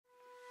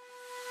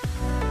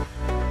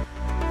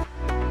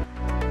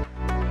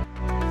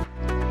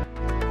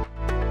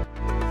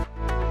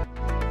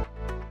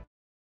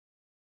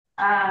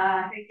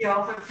Thank you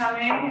all for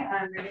coming.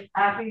 I'm really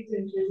happy to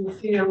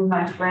introduce you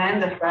my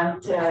friend,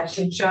 Efrat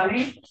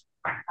Shimshoni,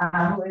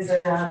 who is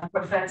a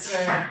professor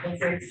of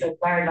physics at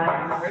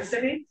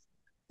Bar-IlanUniversity.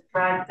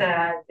 Efrat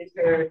did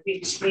her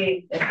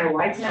PhD at the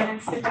Weizmann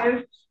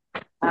Institute,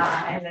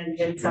 and then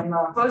did some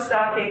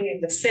postdocing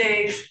in the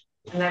States,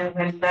 and then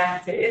went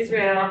back to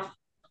Israel.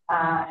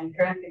 And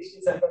currently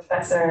she's a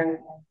professor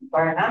at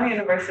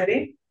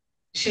Bar-IlanUniversity.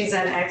 She's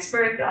an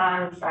expert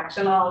on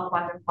fractional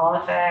quantum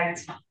Hall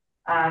effects,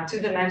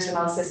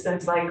 two-dimensional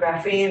systems like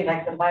graphene,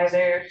 like the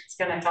bilayer she's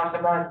going to talk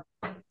about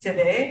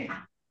today.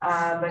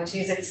 But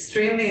she's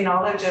extremely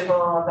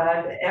knowledgeable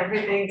about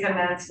everything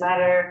condensed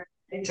matter,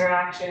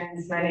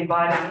 interactions, many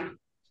body.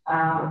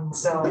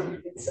 So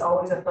it's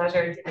always a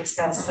pleasure to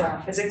discuss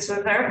physics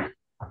with her.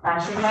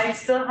 She might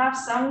still have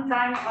some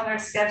time on her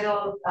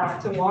schedule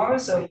tomorrow,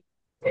 so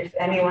if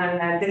anyone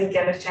didn't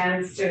get a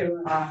chance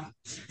to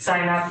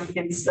sign up, you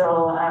can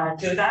still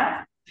do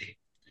that.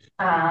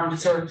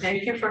 So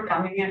thank you for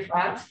coming,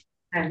 Efrat.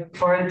 I look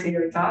forward to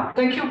your talk.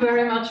 Thank you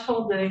very much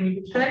for the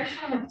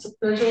invitation. It's a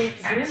pleasure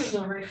to be. It's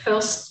the very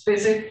first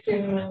visit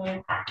in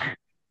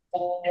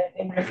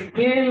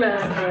McGill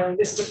and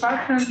this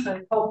department.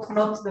 I hope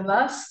not the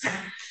last.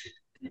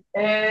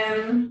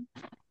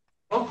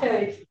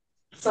 Okay,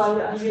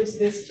 so I'll use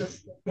this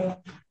just.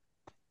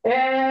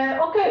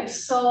 Okay,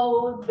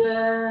 so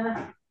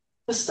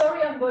the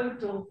story I'm going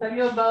to tell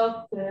you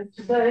about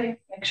today,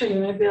 actually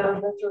maybe I'll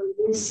better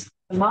use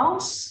the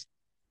mouse.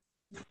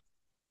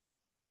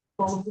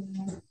 For the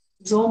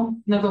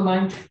Zoom, never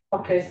mind.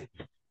 Okay.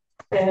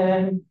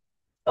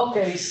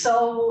 Okay,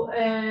 so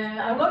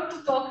I'm going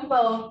to talk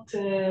about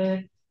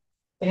a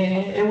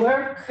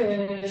work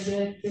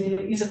that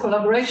is a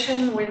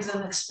collaboration with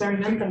an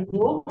experimental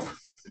group,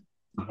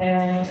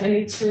 and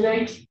it's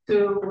related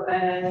to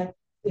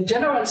the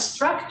general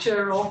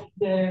structure of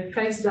the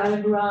phase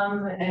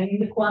diagram in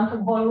the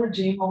quantum Hall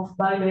regime of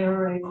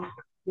bilayer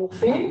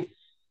graphene.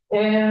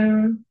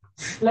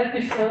 Let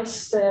me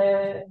first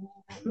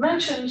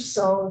mention,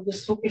 so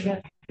just looking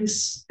at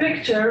this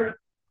picture,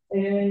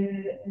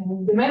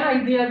 the main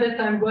idea that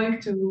I'm going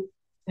to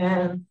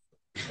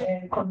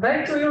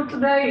convey to you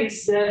today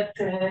is that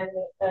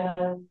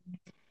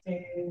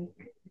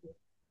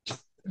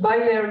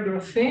bilayer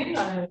graphene,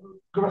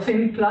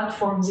 graphene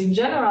platforms in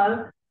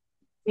general,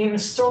 in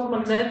strong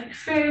magnetic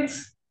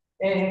fields,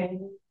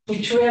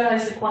 which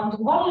realize the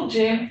quantum Hall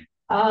regime,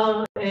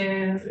 are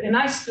a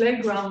nice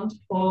playground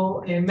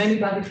for many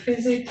body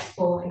physics,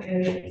 for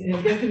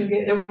getting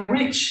a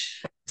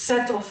rich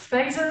set of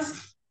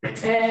phases.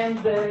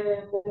 And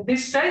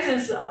these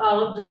phases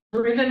are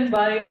driven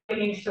by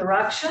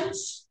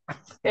interactions.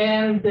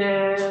 And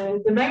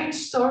the main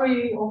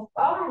story of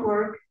our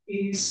work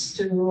is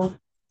to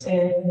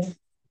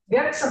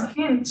get some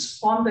hints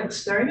from the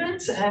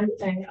experiments and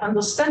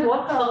understand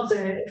what are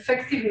the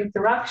effective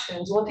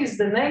interactions, what is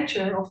the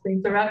nature of the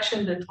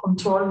interaction that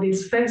control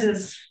these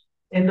phases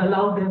and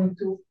allow them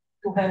to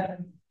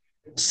happen.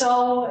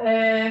 So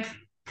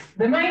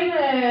the main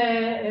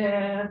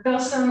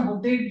person who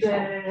did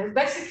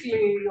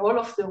basically all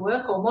of the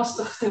work, or most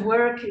of the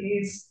work,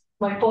 is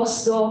my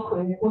postdoc,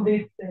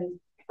 Udit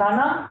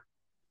Tana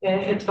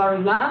at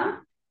Bar-Ilan.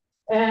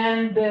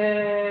 And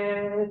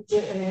the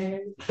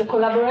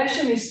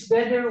collaboration is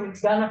together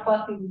with Dana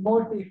Patti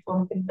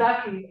from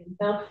Kentucky and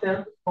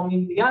Herfeld from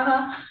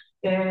Indiana.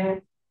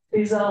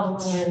 These are,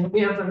 we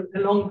have a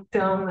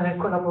long-term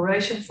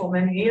collaboration for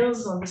many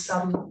years on the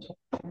subject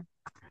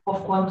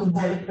of quantum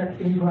Hall effect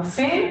in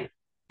graphene.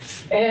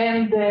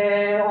 And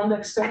on the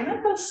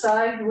experimental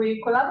side,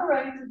 we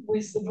collaborated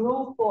with the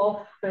group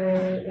of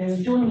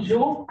Jun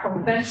Zhu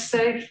from Penn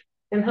State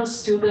and her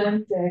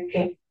student,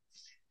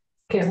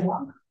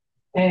 Kehuang.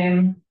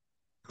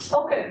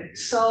 Okay,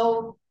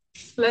 so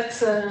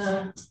let's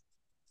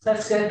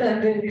get,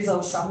 and these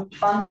are some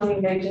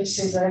funding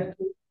agencies I have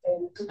to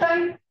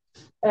take.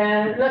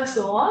 And let's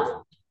go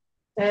on.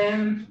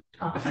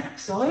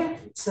 Sorry,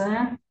 it's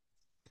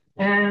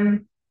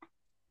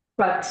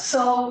right.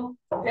 So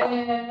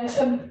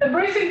a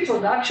brief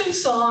introduction.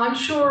 So I'm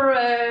sure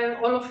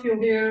all of you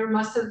here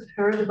must have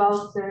heard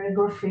about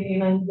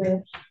graphene and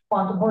the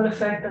quantum Hall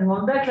effect and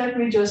all that. Let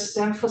me just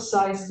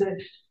emphasize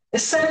the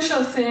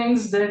essential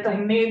things that I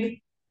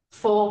need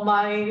for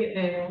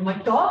my my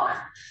talk.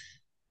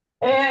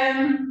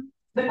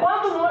 The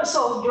quantum,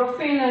 so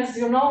graphene, as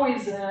you know,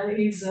 is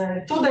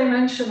a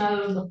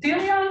two-dimensional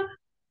material,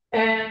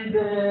 and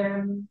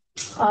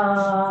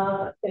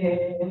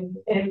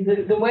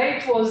the way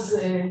it was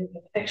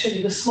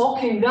actually the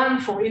smoking gun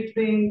for it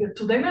being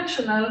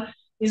two-dimensional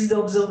is the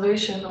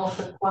observation of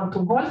a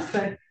quantum Hall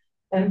effect,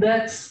 and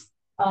that's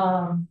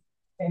a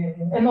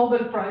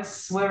Nobel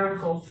Prize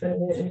work of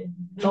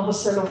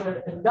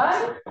Novoselov and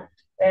Guy.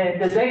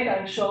 The data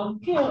I'm showing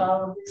here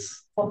are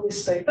from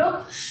this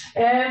paper.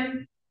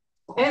 And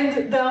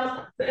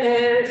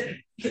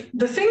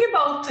the thing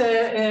about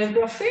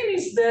graphene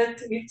is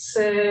that it's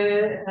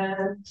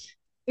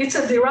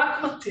a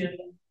Dirac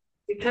material.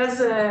 It has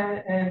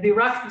a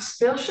Dirac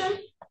dispersion,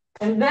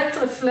 and that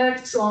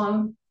reflects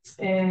on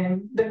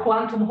the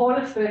quantum Hall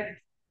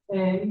effect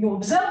you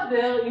observe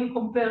there in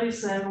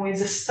comparison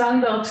with a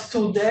standard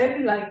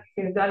 2D, like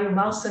gallium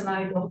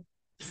arsenide or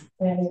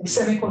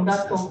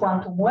semiconductor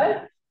quantum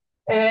well.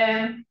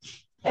 And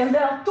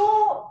there are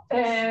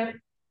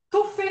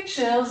two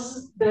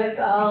features that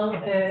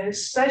are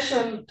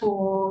special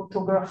to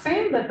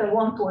graphene that I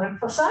want to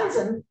emphasize.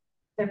 And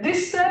at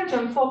this stage,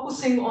 I'm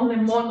focusing on a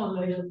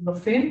monolayer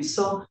graphene.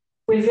 So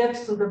we'll get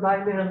to the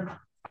bilayer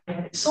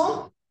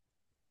soon.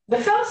 The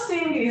first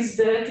thing is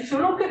that if you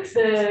look at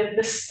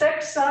the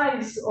stack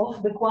size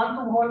of the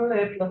quantum Hall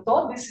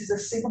plateau, this is a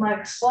sigma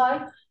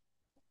xy,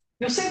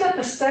 you see that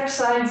the stack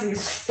size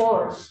is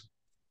 4.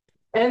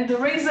 And the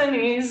reason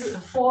is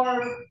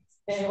 4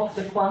 of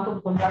the quantum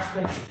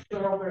conductor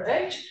over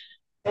H.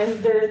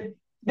 And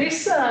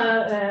this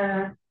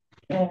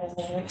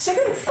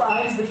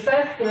signifies the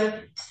fact that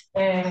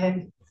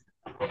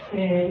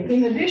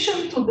in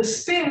addition to the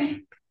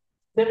spin,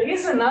 there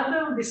is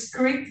another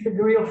discrete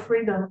degree of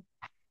freedom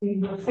in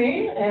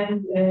graphene,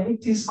 and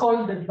it is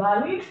called the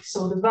valley.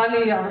 So the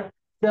valley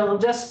there are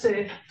just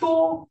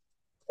 2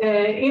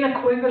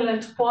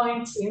 inequivalent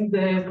points in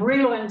the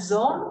Brillouin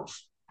zone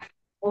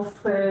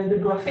of the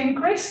graphene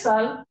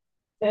crystal,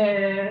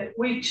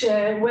 which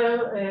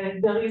where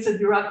there is a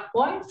Dirac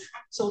point.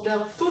 So there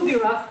are 2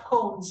 Dirac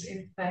cones,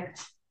 in fact,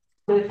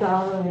 that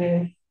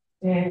are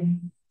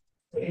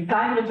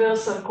time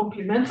reversal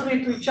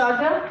complementary to each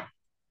other.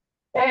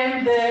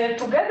 And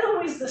together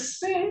with the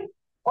spin,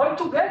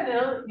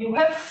 altogether, you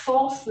have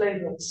 4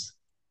 flavors,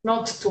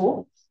 not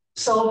 2.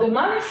 So the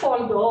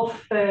manifold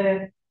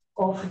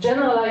of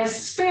generalized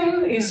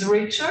spin is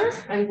richer,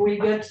 and we'll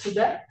get to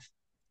that.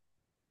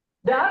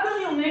 The other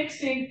unique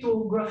thing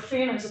to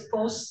graphene, as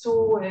opposed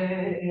to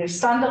a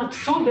standard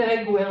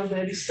 2DEG where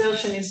the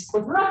dispersion is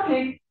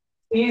quadratic,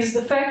 is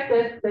the fact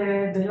that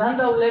the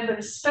Landau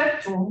level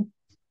spectrum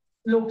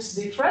looks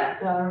different.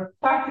 There are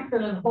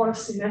particle and Hall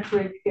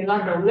symmetric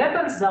Landau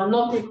levels. They are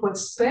not equal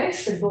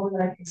space. They go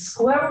like the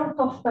square root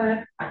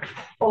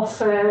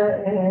of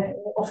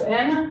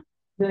n,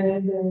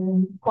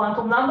 the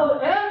quantum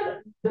number.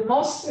 And the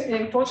most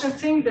important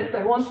thing that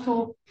I want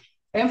to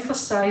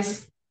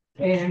emphasize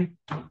in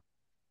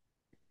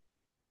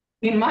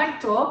my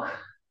talk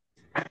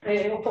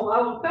for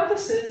our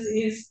purposes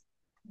is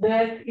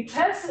that it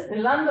has a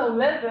Landau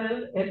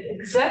level at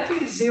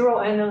exactly 0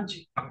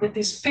 energy that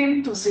is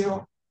pinned to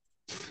 0.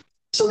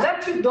 So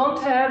that you don't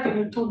have in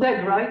a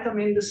 2DEG, right? I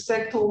mean, the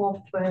spectrum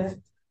of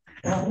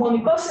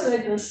harmonic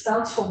oscillators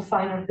starts from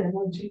finite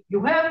energy.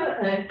 You have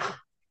a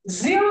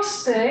 0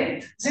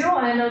 state, 0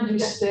 energy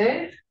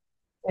state,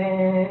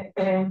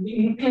 and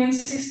in clean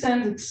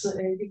systems,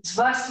 it's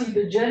vastly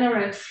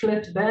degenerate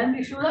flat band,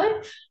 if you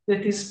like,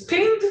 that is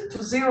pinned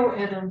to 0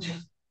 energy.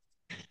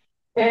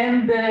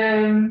 And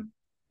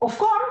of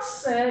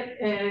course,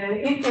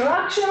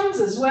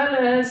 interactions as well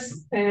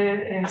as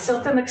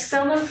certain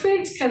external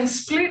feeds can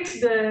split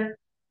the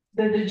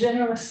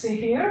degeneracy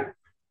here.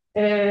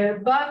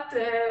 But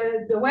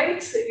the way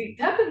it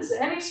happens,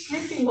 any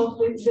splitting of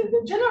the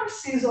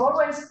degeneracy is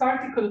always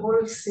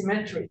particle-Hall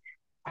symmetric.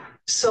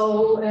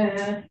 So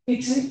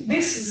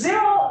this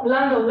 0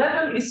 Landau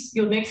level is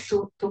unique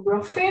to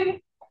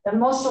graphene, and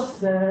most of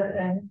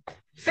the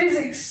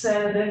physics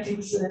that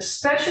is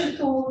special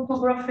to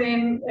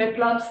graphene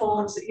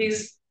platforms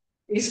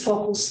is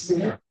focused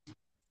there.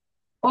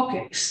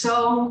 Okay,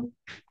 so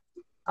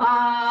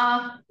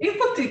in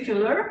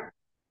particular,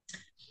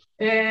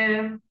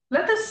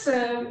 let us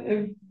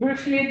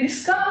briefly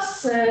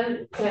discuss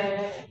the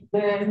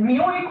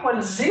mu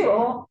equals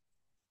 0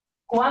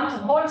 quantum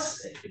Hall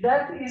state.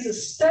 That is a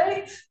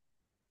state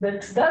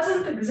that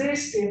doesn't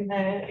exist in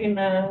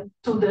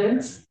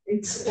 2DEGs.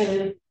 It's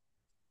a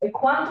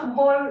quantum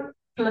Hall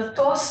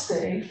plateau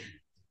state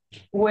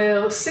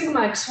where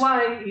sigma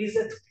xy is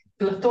at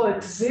plateau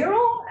at 0,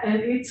 and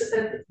it's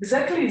at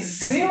exactly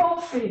 0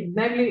 field,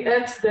 namely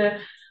at the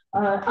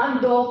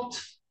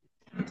undoped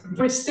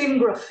pristine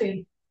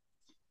graphene.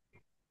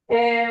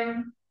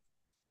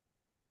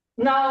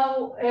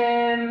 Now,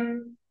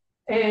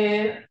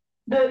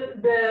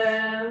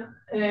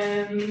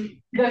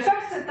 the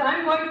effect that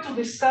I'm going to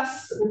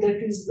discuss that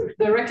is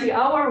directly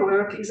our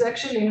work is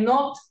actually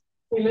not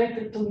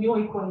related to mu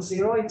equals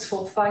 0. It's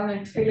for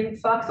finite filling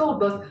factor.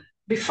 But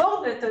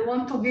before that, I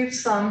want to give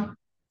some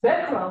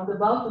background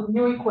about the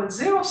mu equals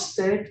 0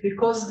 state,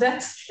 because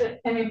that's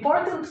an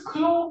important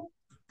clue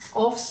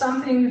of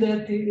something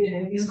that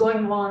is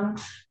going on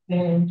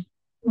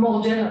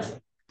more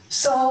generally.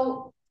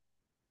 So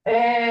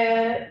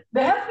there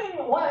have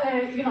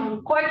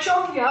been, quite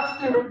shortly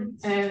after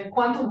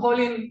quantum Hall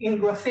in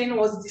graphene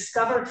was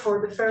discovered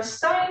for the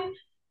first time,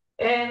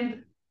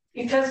 and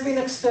it has been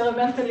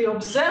experimentally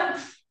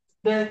observed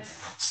that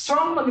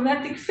strong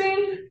magnetic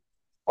field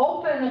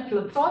open a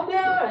plateau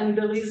there, and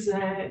there is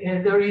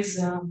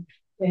a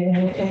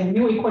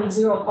mu equals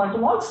 0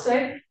 quantum Hall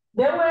state.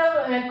 There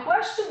were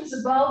questions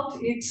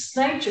about its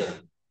nature.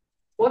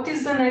 What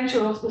is the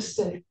nature of the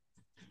state?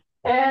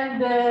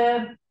 And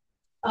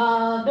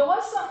There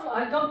was some,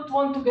 I don't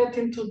want to get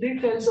into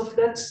details of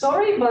that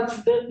story,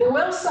 but there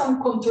were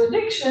some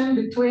contradiction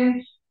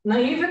between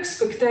naive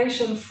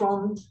expectation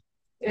from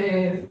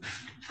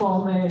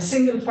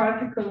single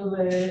particle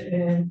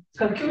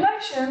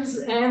calculations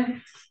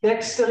and the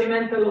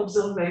experimental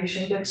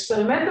observation. The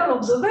experimental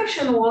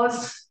observation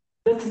was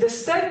that the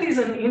state is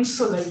an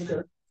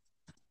insulator.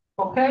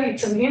 Okay,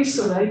 it's an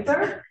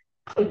insulator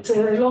at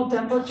low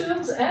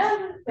temperatures,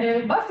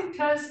 and but it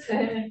has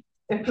a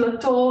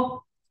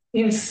plateau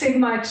in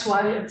sigma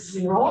xy at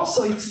 0.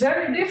 So it's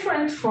very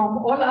different from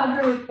all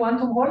other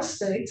quantum Hall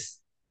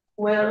states,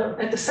 where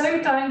at the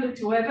same time that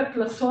you have a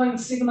plateau in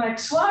sigma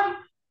xy,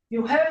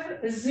 you have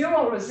a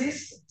 0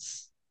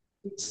 resistance.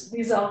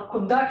 These are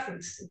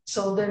conducting states.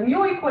 So the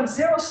mu equals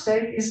 0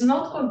 state is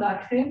not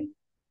conducting,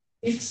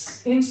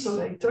 it's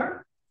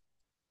insulator.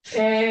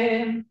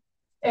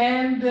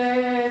 And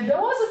there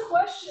was a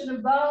question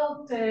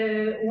about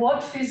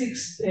what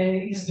physics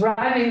is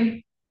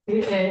driving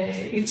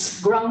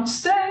its ground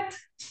state,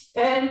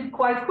 and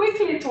quite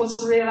quickly it was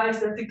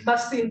realized that it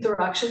must be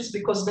interactions,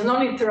 because the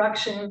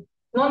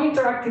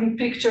non-interacting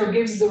picture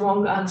gives the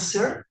wrong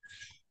answer.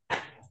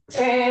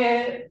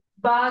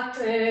 But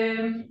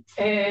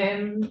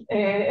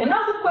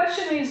another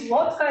question is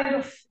what kind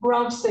of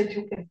ground state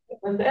you can have.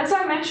 And as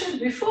I mentioned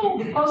before,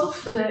 because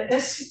of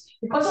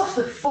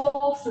the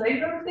four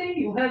flavor thing,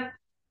 you have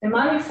a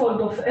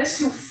manifold of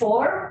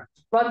SU4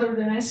 rather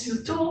than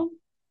SU2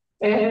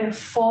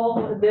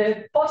 for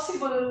the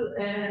possible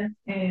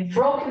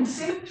broken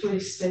symmetry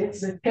states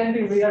that can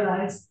be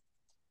realized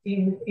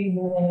in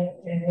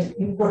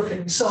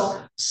graphene.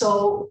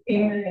 So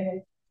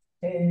in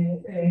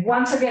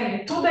once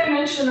again, in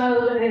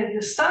two-dimensional,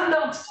 the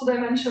standard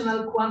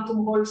two-dimensional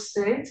quantum Hall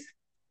state,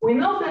 we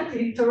know that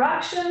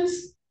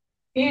interactions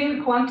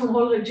in quantum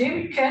Hall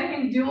regime can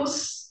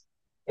induce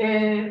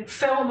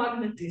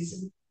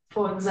ferromagnetism,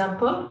 for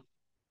example.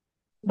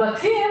 But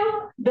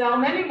here, there are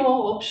many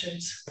more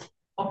options,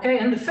 okay?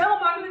 And the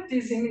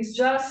ferromagnetism is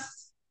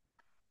just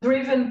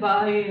driven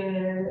by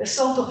a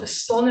sort of a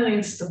stoner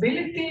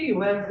instability.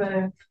 You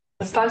have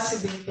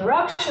passive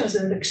interactions,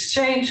 and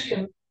exchange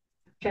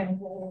can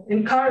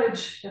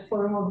encourage a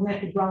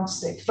ferromagnetic ground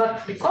state.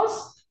 But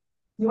because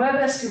you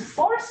have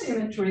SU4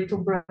 symmetry to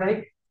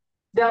break,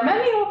 there are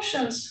many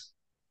options,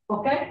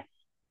 okay?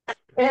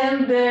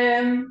 And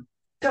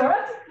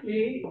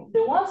theoretically,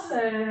 there was,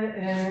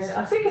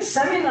 I think, a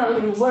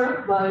seminal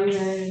work by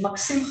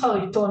Maxim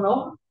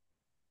Kharitonov,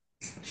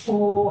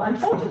 who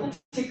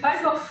unfortunately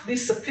kind of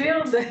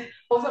disappeared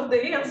over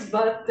the years,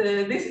 but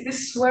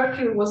this work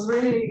was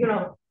really, you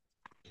know,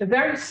 a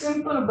very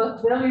simple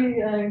but very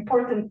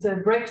important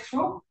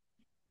breakthrough.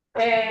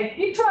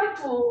 He tried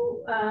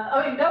to,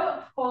 I mean, there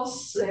were, of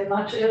course,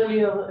 much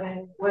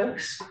earlier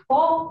works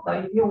before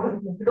by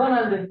Newman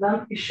McDonald and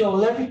Dan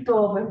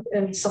Kishore-Levitov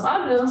and some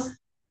others,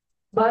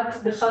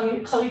 but the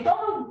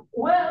Kharitonov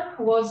work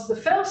was the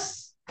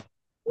first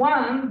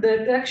one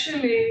that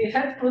actually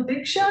had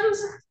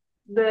predictions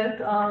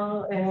that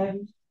are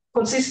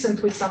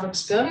consistent with some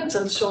experience.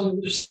 I'll show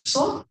you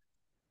soon.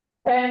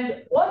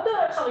 And what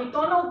the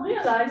Kharitonov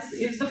realized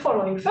is the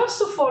following.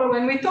 First of all,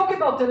 when we talk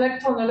about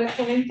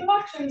electron-electron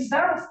interactions,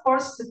 there are, of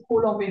course, the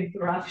Coulomb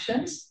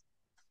interactions,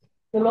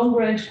 the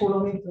long-range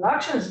Coulomb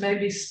interactions,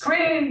 maybe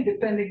screened,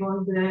 depending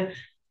on the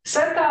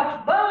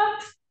setup.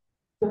 But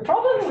the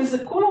problem with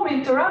the Coulomb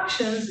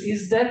interactions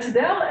is that they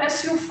are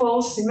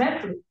SU4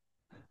 symmetric.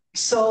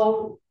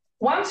 So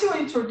once you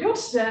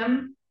introduce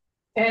them,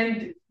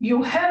 and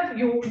you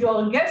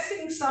are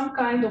guessing some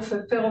kind of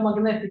a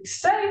ferromagnetic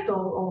state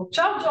or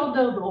charge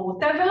ordered or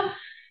whatever,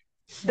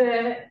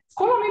 the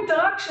Coulomb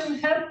interaction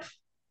help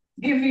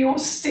give you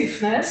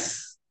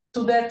stiffness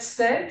to that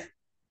state,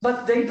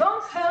 but they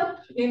don't help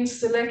in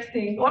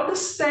selecting. All the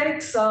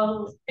states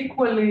are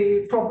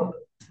equally probable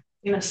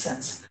in a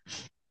sense.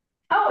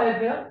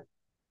 However,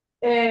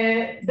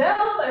 there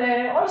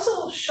are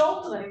also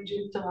short-range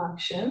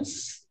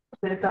interactions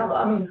that are,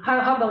 I mean,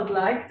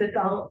 Hubbard-like, that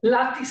are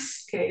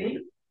lattice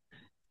scale.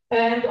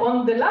 And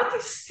on the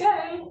lattice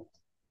scale,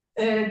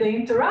 the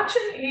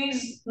interaction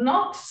is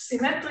not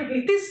symmetric.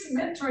 It is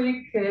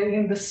symmetric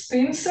in the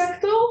spin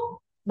sector,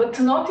 but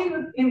not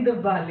in the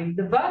valley.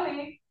 The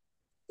valley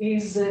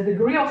is a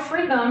degree of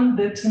freedom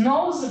that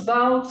knows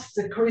about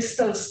the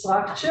crystal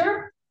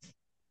structure.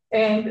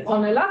 And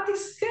on a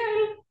lattice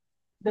scale,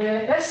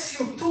 the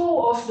SU2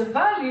 of the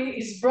valley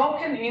is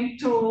broken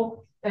into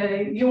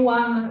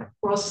U1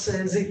 cross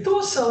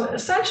Z2. So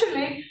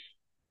essentially,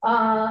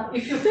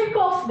 if you think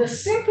of the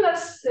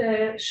simplest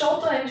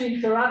short-range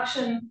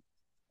interaction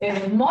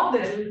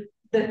model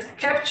that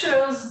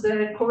captures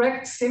the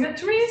correct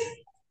symmetries,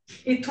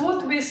 it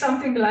would be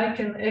something like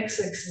an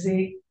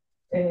XXZ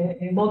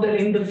model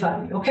in the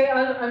valley. Okay,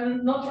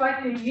 I'm not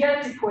writing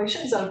yet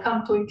equations, I'll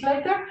come to it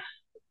later.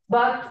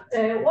 But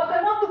what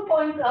I want to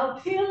point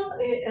out here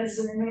as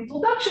an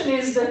introduction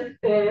is that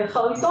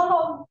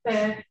Kharitonov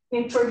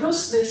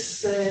introduced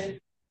this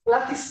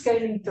lattice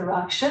scale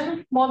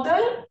interaction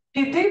model.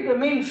 He did the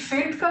mean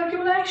field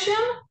calculation,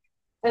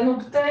 and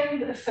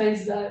obtained a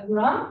phase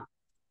diagram.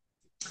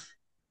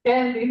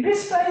 And in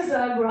this phase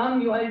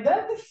diagram, you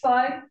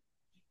identify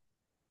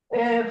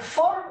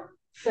 4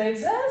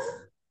 phases.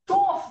 2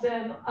 of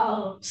them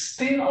are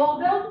spin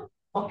ordered.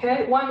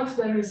 Okay, one of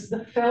them is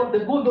the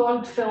good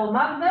old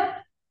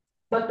ferromagnet,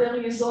 but there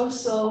is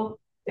also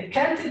a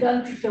canted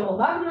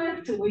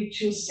antiferromagnet,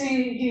 which you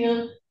see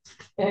here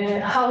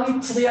how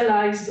it's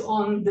realized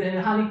on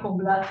the honeycomb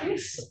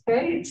lattice.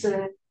 Okay, it's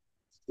an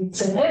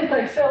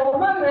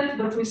anti-ferromagnet,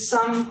 but with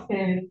some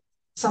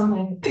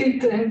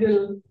tilt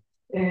angle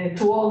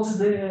towards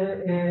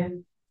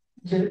the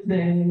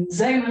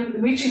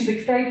Zeeman, which is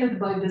dictated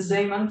by the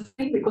Zeeman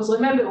field. Because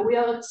remember,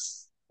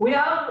 we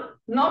are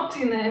not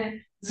in a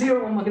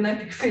zero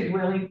magnetic field. We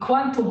are in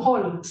quantum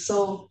Hall.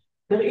 So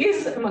there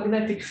is a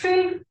magnetic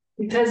field.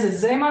 It has a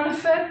Zeeman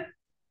effect.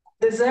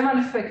 The Zeeman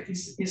effect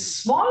is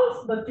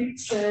small, but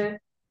it's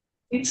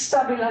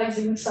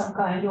stabilizing some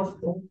kind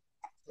of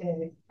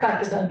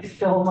canted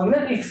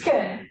antiferromagnet. It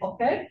can,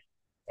 okay?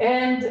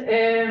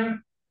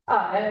 And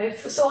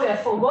sorry, I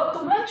forgot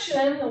to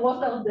mention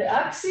what are the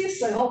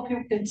axes. I hope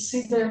you can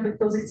see them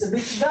because it's a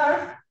bit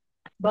dark.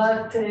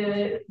 But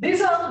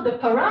these are the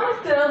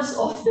parameters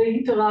of the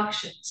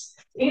interactions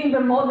in the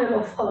model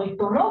of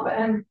Haritonov.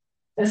 And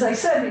as I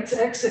said, it's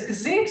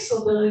XXZ,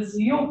 so there is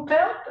U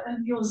perp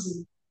and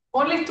UZ.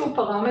 Only 2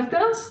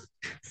 parameters.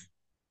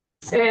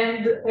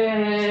 And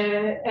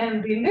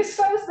in this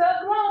phase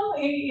diagram,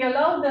 he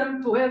allowed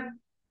them to have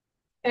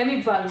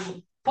any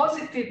value,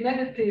 positive,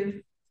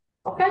 negative,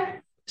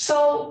 okay?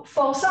 So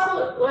for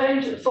some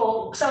range,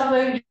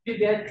 you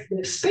get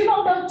the spin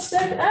ordered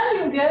state, and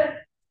you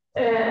get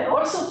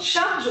also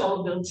charge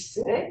ordered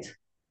state.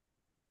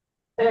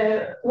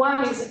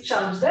 One is a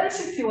charge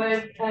density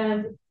wave,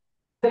 and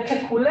the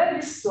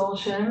Kekulé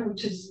distortion,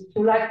 which is, if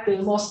you like, the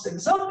most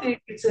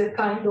exotic, it's a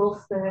kind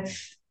of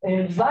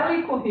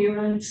valley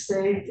coherent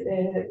state,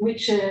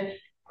 which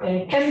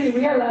can be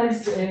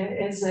realized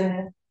as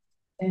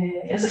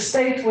a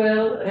state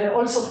where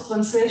also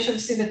translation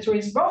symmetry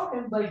is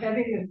broken by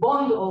having a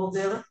bond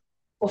order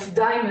of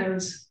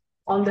dimers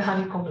on the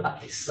honeycomb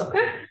lattice,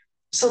 okay?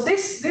 So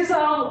these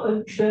are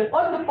all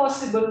the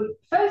possible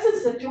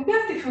phases that you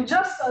get if you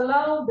just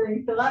allow the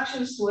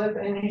interactions to have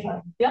any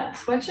value. Yeah,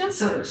 questions?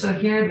 So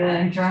here the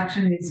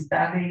interaction is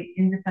valley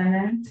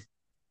independent,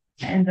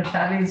 and the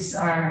valleys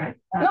are...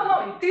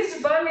 No, it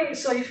is valley.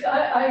 So if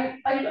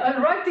I'll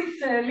write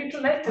it a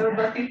little later,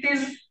 but it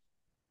is,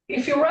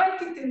 if you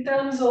write it in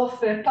terms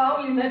of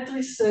Pauli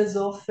matrices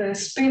of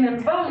spin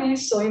and valley,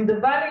 so in the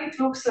valley it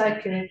looks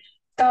like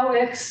tau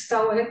x,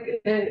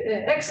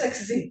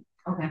 xxz.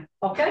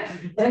 Okay.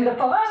 And the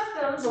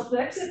parameters of the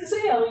xxz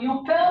are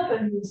U perp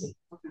and UZ.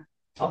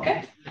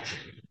 Okay.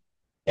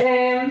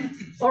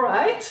 All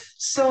right.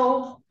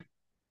 So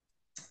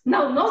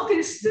now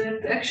notice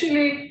that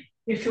actually,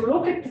 if you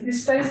look at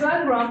this phase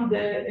diagram,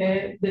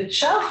 the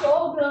charge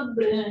ordered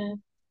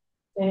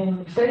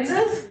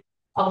phases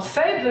are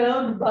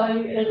favored by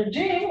a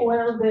regime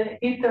where the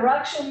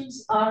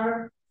interactions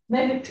are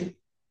negative,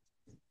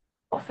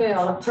 okay,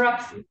 are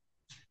attractive.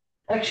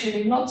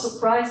 Actually, not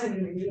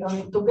surprisingly,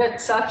 to get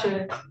such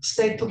a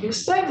state to be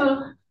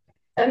stable.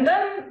 And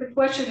then the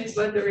question is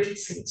whether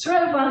it's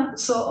relevant.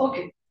 So,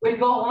 okay, we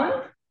go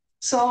on.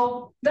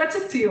 So that's a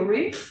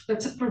theory,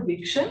 that's a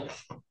prediction.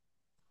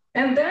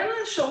 And then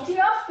shortly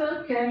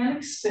after came an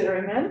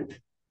experiment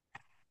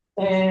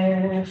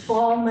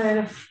from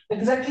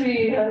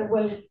exactly,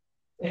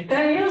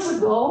 10 years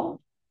ago.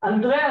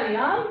 Andrea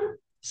Young,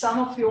 some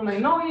of you may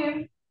know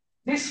him.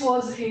 This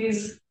was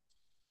his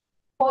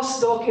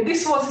postdoc,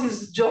 this was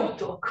his job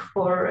talk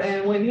for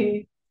when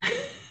he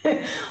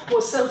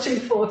was searching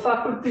for a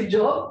faculty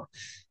job.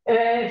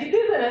 He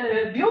did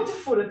a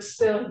beautiful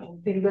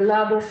experiment in the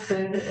lab of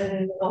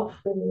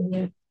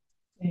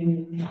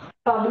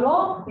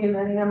Pablo in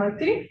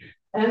MIT,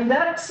 and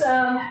that's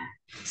an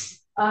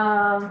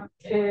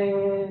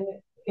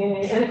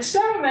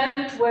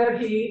experiment where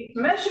he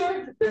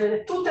measured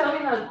the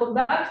 2-terminal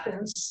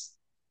conductance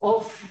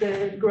of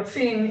the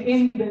graphene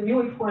in the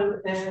mu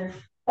equal.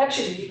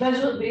 Actually, he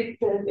measured it.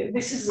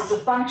 This is the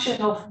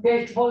function of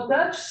gate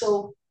voltage.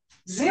 So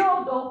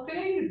 0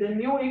 doping, the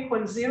mu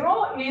equals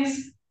 0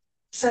 is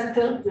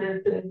centered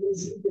the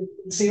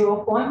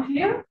 0 point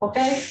here.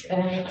 Okay.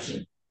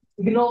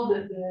 Ignore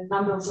the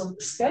numbers on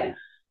the scale.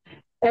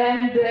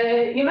 And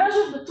he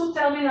measured the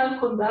 2-terminal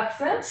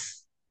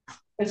conductance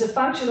as a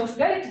function of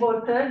gate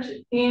voltage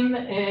in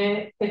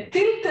a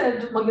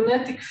tilted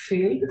magnetic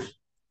field.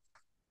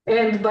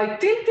 And by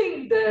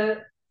tilting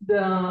the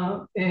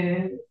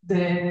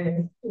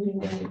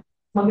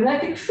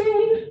magnetic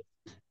field,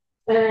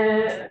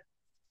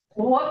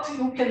 what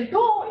you can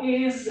do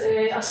is,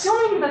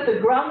 assuming that the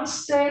ground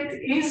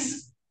state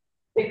is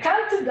a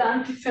canted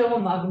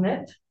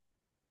antiferromagnet,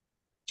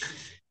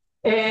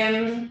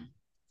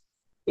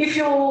 if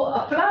you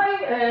apply,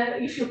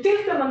 if you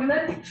tilt the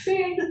magnetic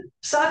field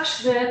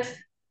such that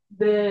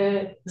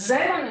the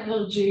Zeeman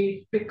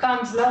energy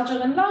becomes larger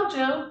and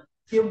larger,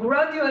 you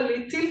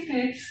gradually tilt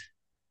it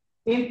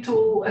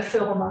into a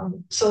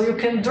ferromagnet. So you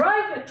can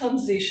drive a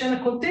transition,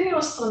 a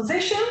continuous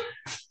transition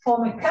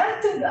from a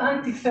canted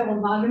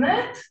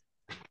antiferromagnet,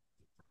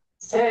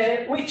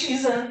 which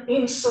is an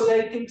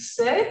insulating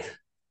state,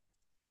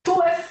 to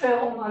a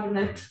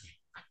ferromagnet.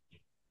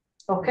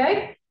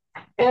 Okay?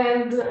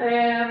 And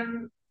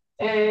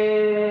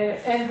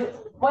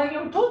when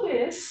you do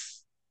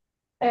this,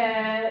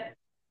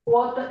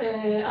 what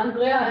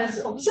Andrea has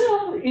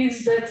observed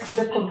is that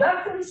the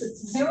conductance at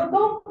zero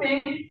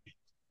doping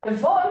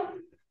evolve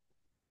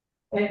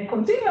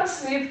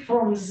continuously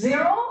from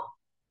 0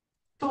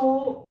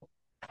 to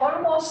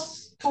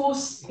almost 2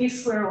 E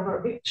squared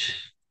over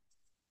H.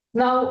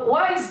 Now,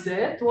 why is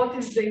that? What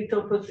is the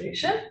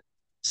interpretation?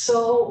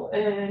 So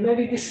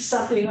maybe this is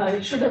something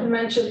I should have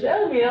mentioned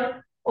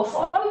earlier. Of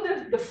all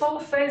the 4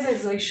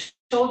 phases I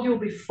showed you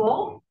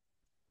before,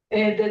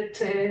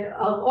 that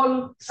are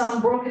all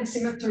some broken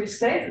symmetry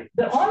state,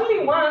 the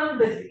only one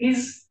that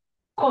is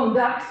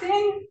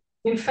conducting,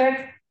 in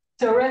fact,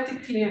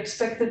 theoretically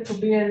expected to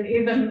be an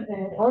even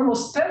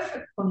almost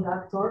perfect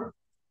conductor,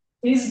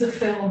 is the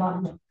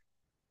ferromagnet.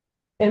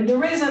 And the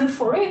reason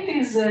for it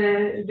is,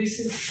 this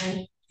is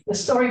the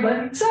story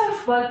by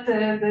itself, but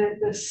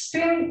the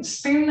spin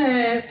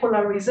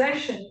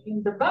polarization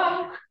in the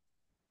bulk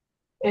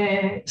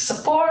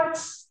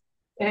supports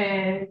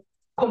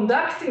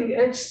conducting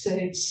edge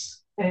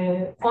states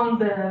on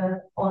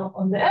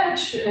the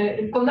edge,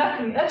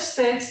 conducting edge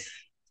states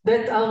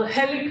that are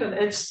helical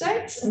edge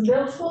states, and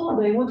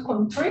therefore they would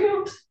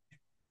contribute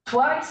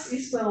twice E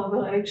squared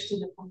over H to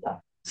the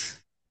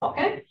conductance.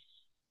 Okay?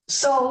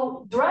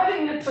 So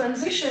driving a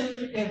transition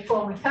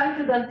from a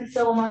canted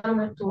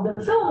antiferromagnet to the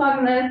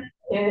ferromagnet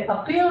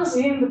appears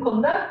in the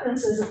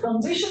conductance as a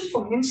transition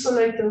from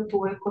insulator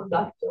to a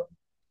conductor.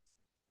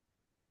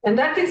 And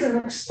that is an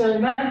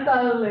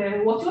experimental,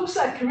 what looks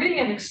like really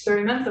an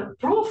experimental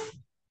proof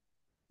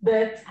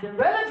that the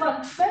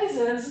relevant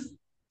phases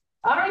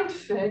are in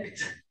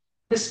fact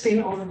the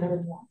spin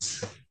ordered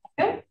ones.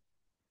 Okay?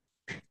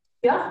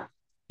 Yeah?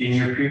 In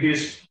your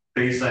previous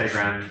phase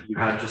diagram, you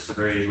had just a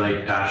very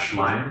light dashed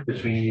line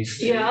between these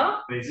two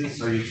phases.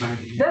 So you trying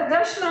to... That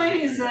dash line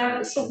is,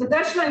 so the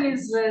dash line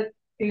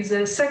is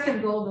a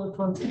second order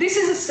transition. This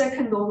is a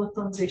second order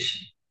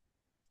transition.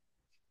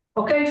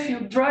 Okay, if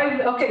you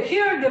drive, okay,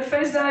 here the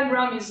phase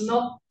diagram is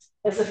not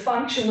as a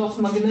function of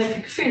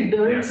magnetic field.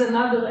 There is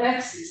another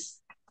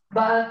axis.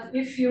 But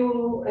if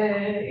you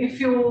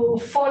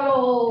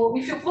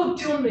could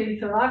tune the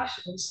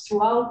interactions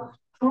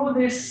through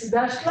this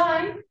dashed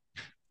line,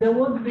 there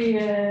would be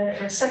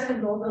a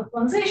second order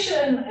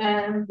transition,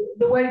 and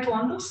the way to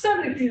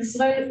understand it is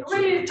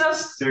really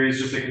just... There is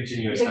just a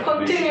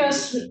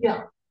continuous...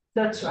 yeah,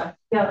 that's right,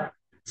 yeah.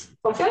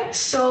 Okay,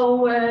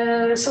 so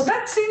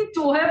that seemed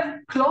to have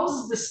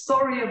closed the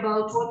story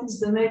about what is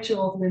the nature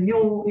of the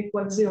nu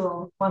equals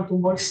 0 quantum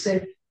Boy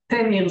state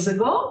 10 years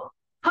ago.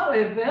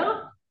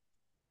 However,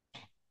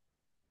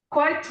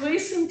 quite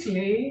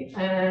recently,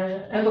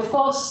 and of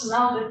course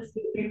now that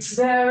it's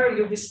there,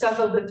 you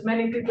discover that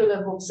many people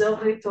have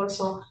observed it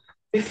also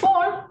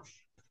before.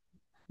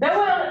 There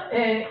were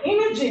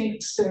imaging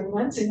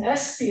experiments in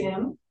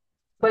STM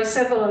by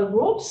several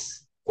groups.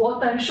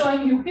 What I'm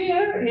showing you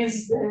here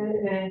is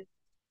the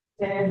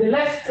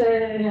left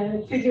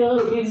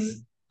figure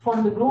is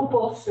from the group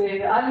of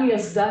Ali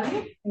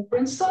Yazdani in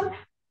Princeton.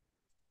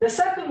 The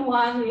second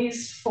one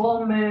is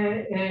from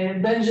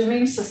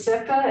Benjamin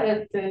Saseca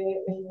at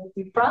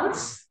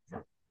France.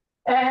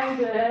 And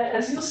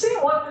as you see,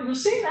 what you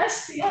see in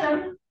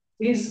STM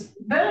is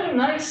very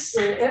nice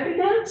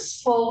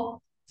evidence for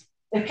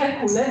a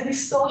Kekulé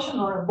distortion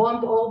or a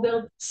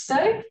bond-ordered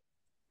state.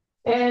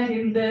 And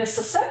in the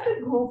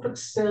Saseca group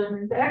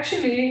experiment,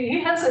 actually,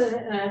 he has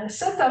a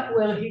setup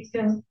where he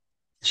can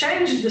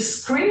change the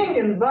screening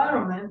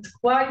environment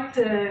quite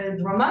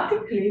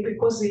dramatically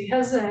because he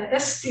has a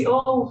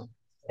STO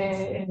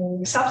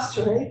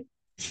substrate.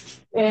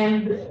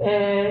 And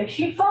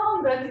he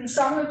found that in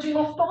some regime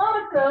of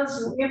parameters,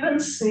 you even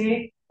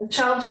see a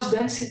charge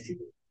density.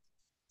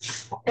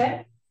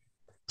 Okay?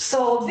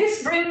 So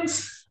this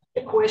brings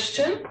a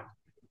question.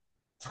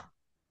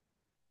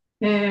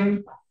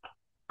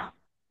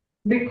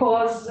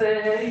 Because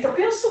it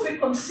appears to be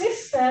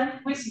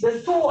consistent with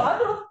the 2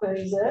 other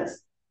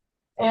phases.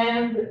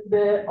 And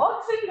the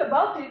odd thing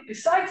about it,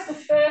 besides the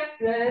fact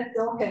that,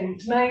 okay,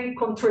 it may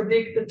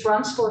contradict the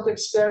transport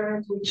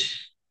experiment,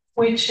 which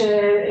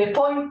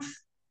point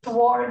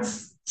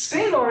towards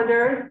spin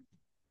order,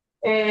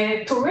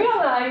 to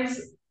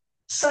realize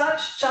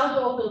such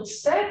charge-ordered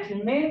state,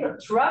 you need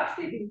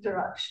attractive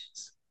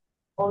interactions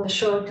on the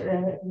short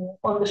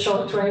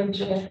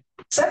range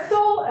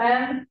sector,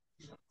 and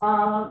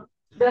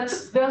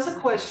there's a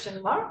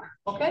question mark,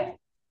 okay?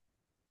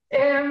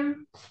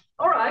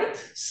 All right,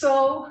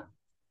 so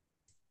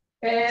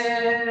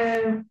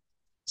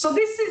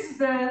this is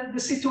the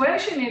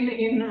situation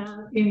in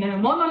a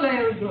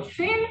monolayer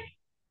graphene,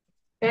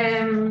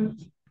 and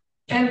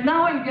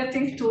now I'm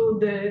getting to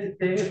the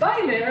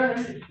bilayer.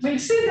 We'll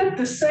see that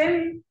the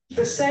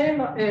same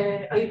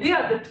idea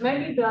that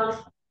maybe there are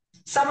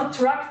some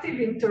attractive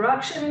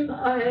interaction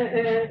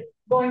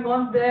going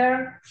on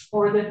there,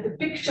 or that the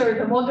picture,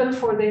 the model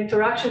for the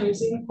interaction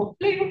is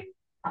incomplete,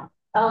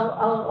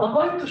 are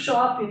going to show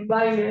up in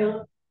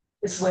bilayer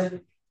as well.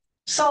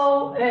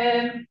 So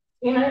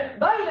in a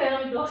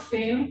bilayer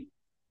graphene,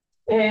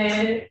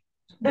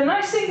 the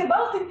nice thing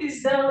about it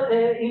is that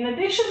in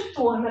addition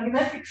to a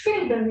magnetic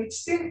field and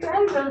its tilt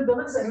angle,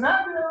 there is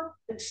another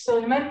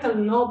experimental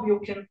knob you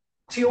can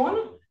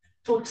tune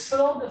to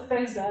explore the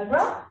phase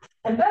diagram,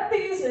 and that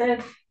is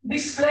a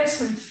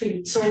displacement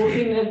field. So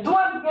in a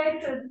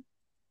dual-gated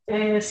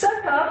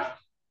setup,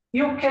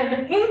 you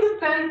can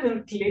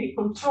independently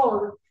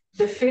control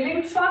the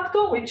filling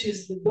factor, which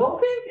is the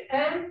doping,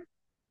 and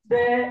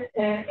the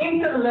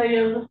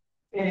interlayer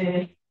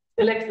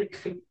electric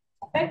field.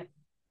 Okay?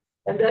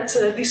 And that's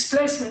a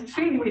displacement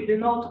field we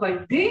denote by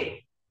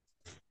D.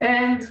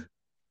 And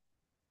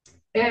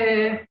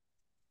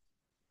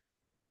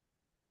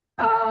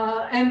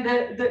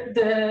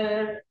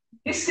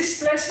this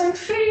displacement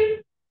field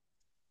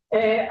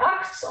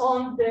acts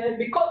on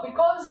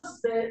because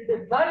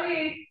the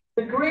valley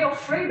degree of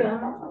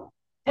freedom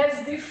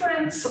has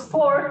different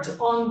support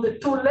on the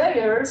two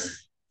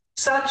layers,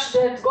 such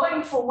that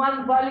going from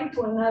one valley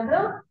to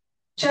another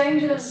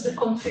changes the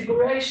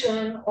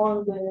configuration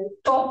on the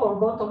top or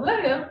bottom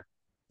layer.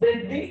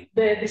 The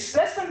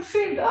displacement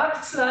field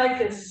acts like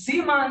a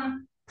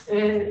Zeeman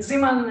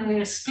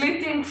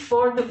splitting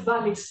for the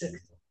valley sector.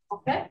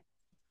 Okay.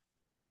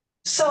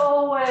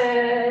 So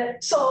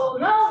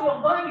now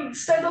you're going,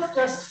 instead of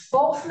just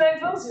 4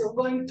 flavors, you're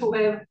going to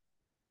have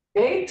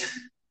 8.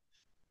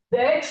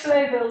 The 8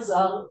 flavors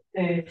are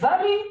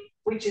valley,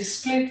 which is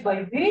split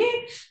by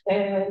D,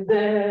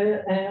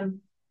 the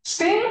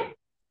spin,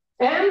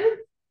 and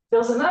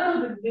there's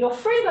another degree of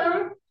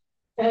freedom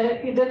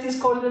that is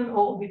called an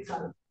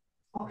orbital.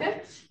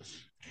 Okay?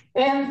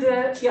 And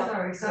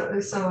yeah.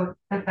 Sorry, so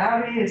the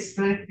valley is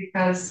split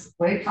because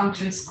wave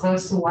functions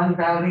close to one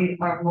valley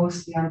are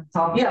mostly on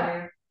top.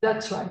 Yeah,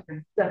 that's right.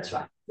 That's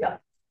right. Yeah.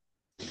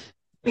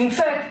 In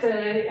fact,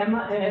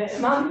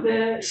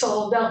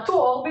 so there are 2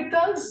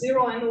 orbitals,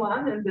 0 and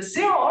 1, and the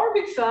 0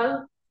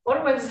 orbital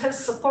always has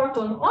support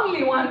on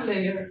only one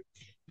layer,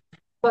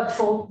 but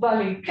for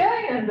valley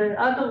K, and the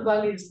other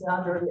valley is the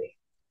other layer.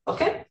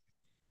 Okay?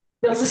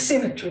 There's a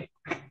symmetry.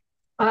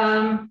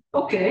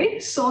 Okay,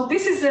 so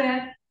this is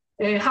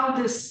how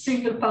the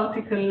single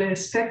particle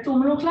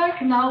spectrum look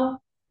like.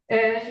 Now,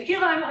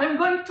 here I'm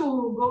going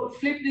to go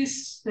flip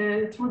this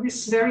through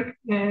this very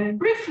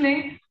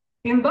briefly.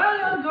 In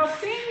bilayer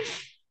graphene,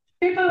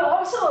 people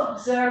also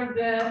observed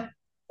a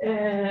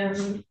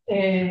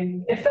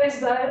phase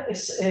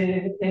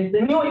the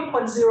mu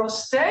equals 0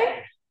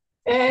 state,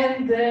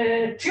 and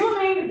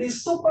tuning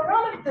these 2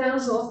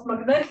 parameters of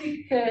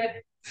magnetic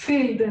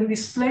field and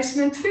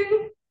displacement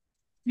field,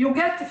 you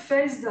get a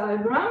phase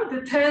diagram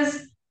that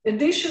has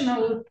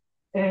additional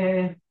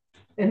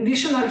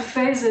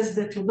phases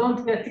that you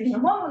don't get in a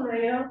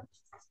monolayer,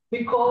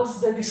 because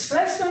the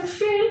displacement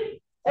field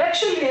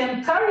actually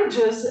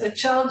encourages a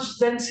charge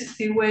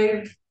density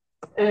wave,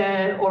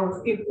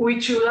 or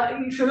which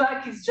if you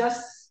like, is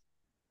just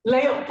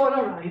layer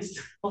polarized.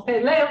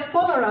 Okay, layer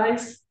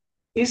polarized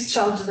is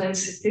charge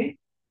density,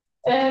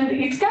 and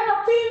it can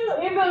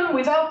appear even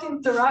without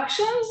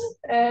interactions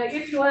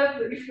if you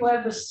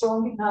have a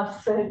strong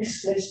enough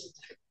displacement.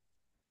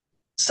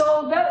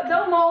 So there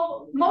are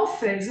more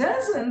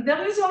phases, and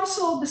there is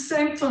also the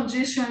same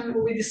transition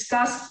we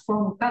discussed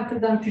from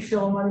canted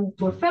antiferromagnet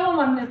to a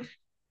ferromagnet.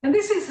 And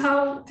this is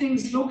how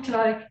things looked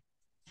like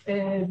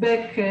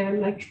back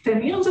like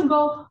 10 years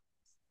ago,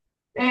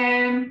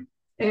 and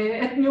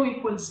at mu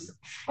equals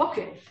 0.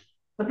 Okay,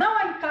 but now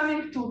I'm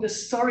coming to the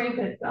story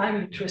that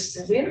I'm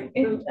interested in,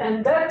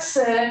 and that's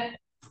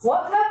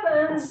what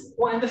happens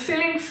when the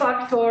filling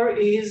factor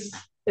is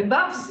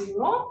above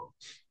 0,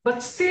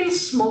 but still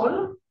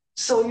small.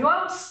 So you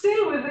are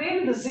still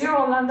within the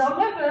 0 lambda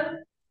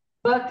level,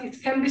 but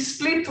it can be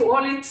split to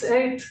all its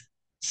 8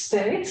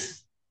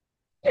 states.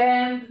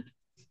 And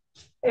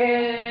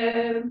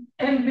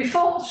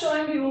before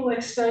showing you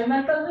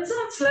experimental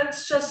results,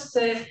 let's just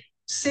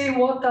see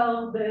what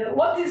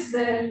is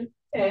the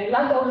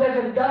lambda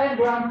level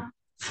diagram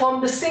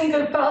from the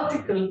single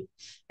particle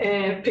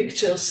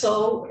picture.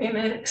 So in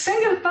a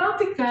single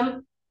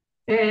particle,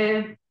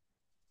 there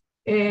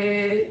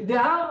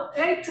are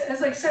 8,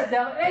 as I said,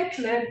 there are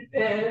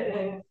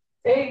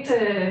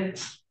 8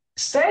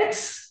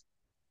 states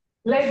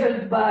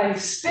labeled by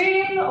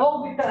spin,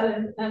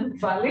 orbital, and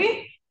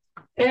valley.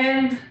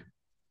 And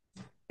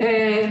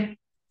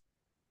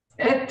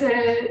at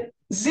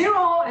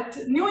 0, at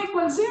mu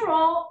equals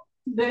 0,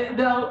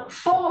 there are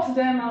 4 of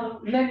them are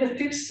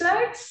negative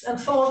states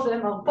and 4 of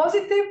them are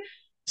positive.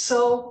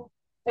 So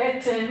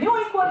at mu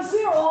equals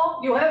 0,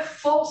 you have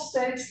 4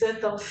 states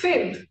that are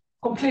filled,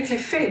 completely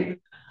filled.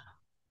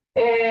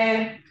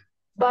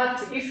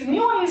 But if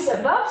mu is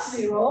above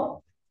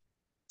 0,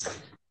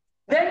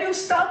 then you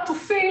start to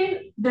fill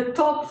the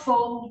top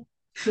 4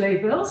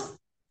 flavors.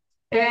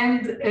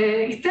 And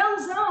it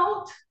turns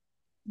out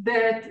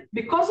that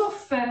because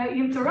of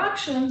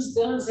interactions,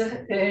 there's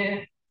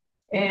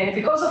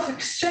because of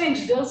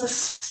exchange, there's a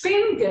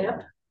spin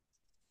gap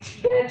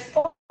that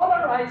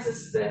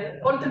polarizes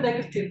all the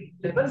negative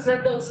levels.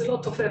 That there's a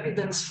lot of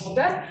evidence for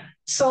that.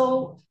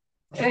 So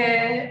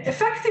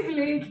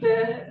effectively,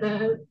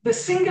 the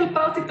single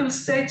particle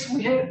states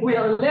we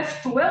are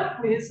left to work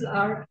with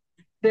are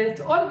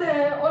that all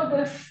the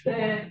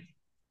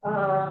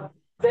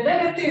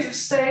negative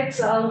states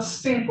are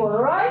spin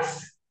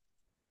polarized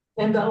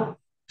and are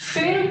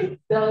filled,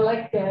 they're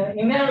like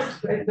inert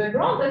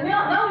background, and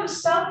now you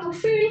start to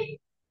feel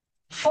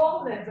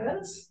 4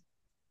 levels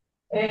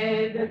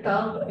that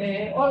are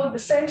all the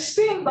same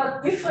spin,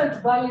 but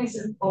different values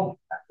and all.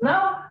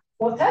 Now,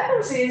 what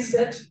happens is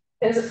that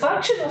as a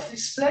function of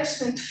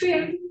displacement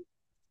field,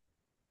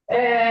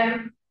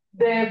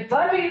 the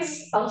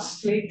values are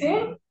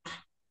splitting,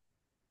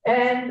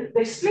 and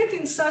they split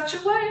in such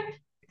a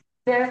way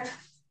that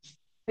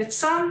there's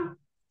some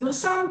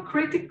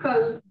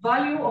critical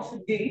value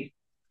of D,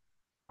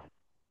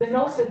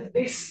 denoted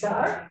D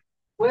star,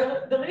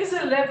 where there is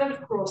a level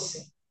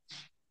crossing.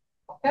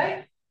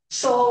 Okay?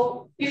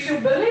 So if you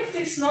believe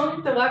this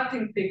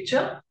non-interacting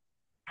picture,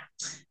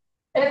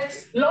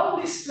 at low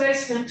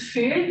displacement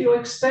field, you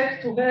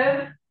expect to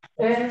have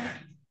an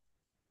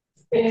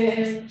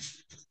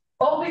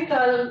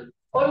orbital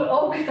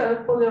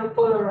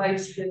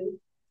polarized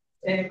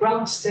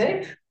ground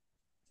state.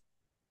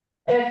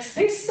 At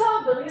this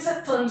star, there is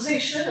a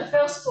transition, a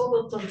first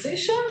order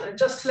transition,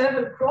 just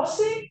level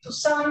crossing to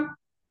some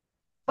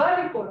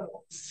value polarized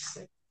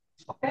state.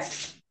 Okay?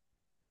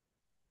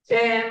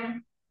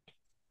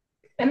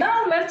 And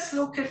now let's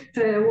look at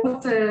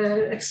what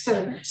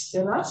experiments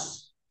tell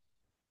us.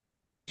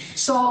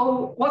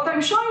 So what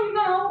I'm showing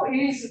now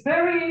is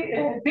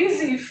very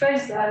busy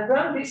phase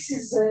diagram. This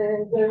is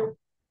the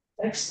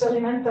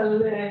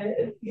experimental,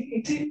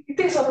 it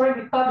is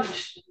already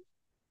published.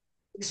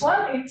 This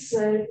one, it's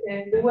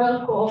the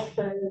work of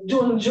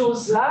Jun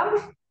Zhu's lab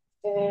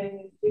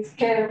with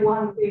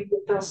K1 in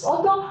the first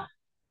order.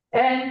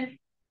 And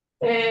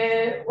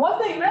what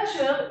they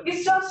measure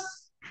is just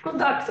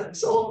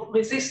conductance or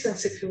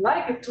resistance, if you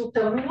like, a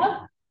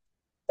two-terminal.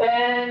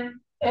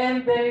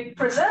 And they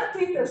present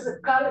it as a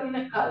color in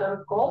a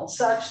color code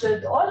such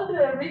that all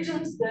the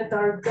regions that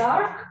are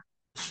dark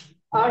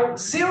are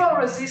zero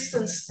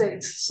resistance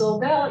states. So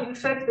they are, in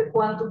fact, the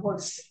quantum Hall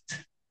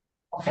state.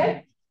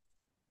 Okay?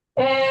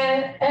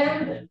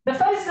 And the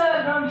phase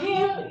diagram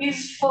here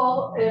is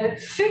for a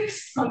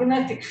fixed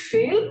magnetic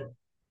field,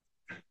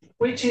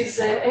 which is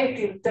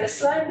 18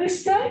 Tesla in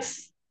this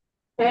case.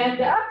 And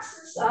the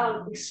axes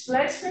are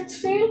displacement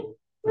field,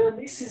 where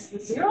this is the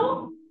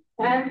 0,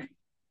 and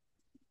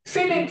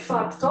filling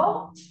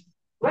factor,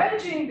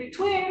 ranging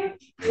between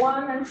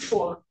 1 and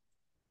 4.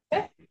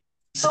 Okay?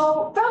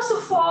 So first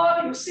of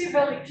all, you see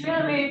very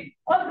clearly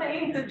all the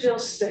integer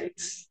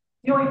states.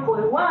 U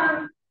equal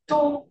 1,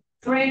 2,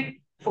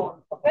 3,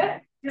 4.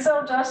 Okay? These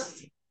are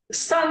just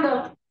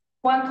standard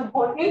quantum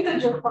Hall,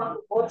 integer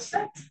quantum Hall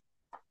states.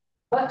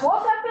 But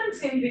what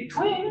happens in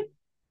between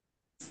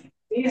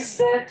is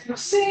that you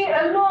see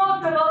a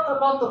lot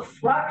of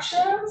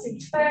fractions. In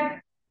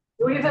fact,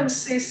 you even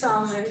see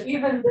some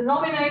even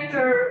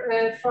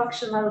denominator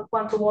fractional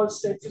quantum Hall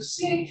states. You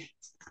see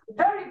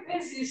very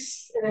busy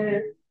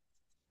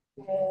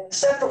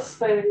set of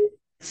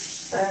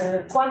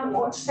quantum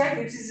Hall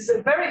states. This is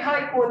a very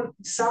high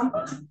quality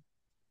sample.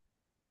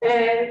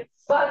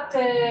 But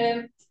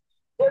there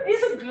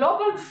is a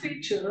global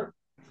feature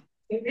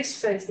in this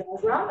phase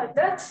diagram, and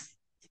that's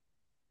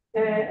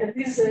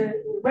these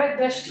red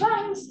dashed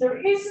lines. There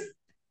is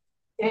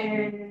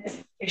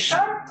a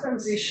sharp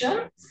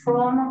transition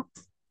from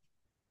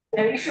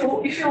if you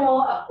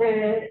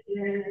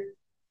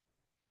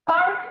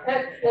park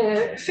at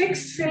a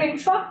fixed filling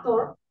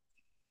factor,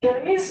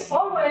 there is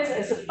always,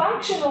 as a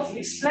function of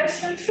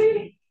displacement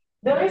field,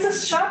 there is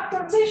a sharp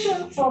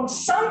transition from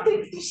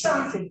something to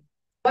something.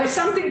 By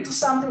something to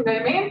something, I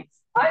mean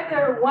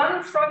either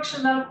one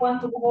fractional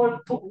quantum Hall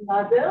to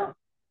another,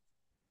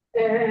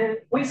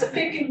 with a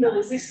peak in the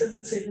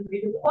resistance in the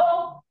middle,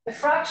 or a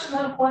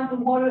fractional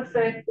quantum Hall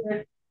effect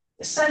that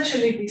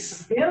essentially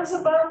disappears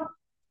above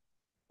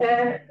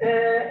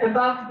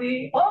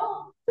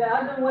or the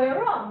other way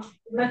around,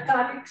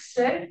 metallic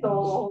state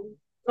or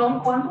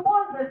non-quantum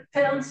Hall that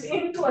turns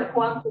into a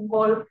quantum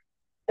Hall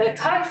at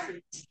high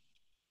field.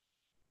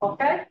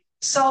 Okay,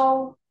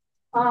 so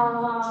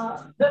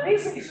there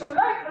is, if you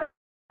like,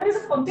 there is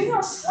a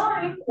continuous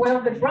line where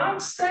the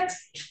ground state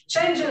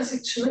changes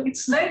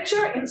its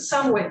nature in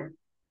some way.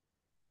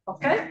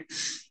 Okay,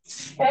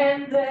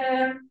 and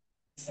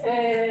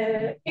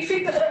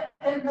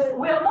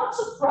we are not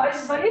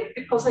surprised by it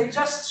because I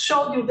just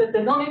showed you that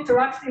the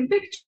non-interacting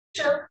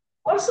picture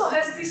also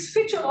has this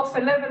feature of a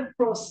level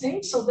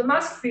crossing, so there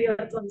must be a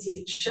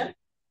transition.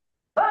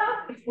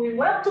 But if we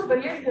were to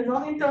believe the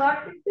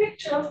non-interacting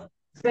picture,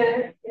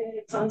 the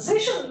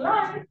transition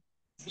line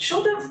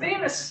should have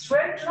been a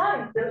straight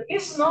line. There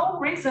is no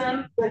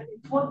reason that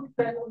it would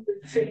depend on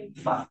the filling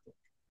factor.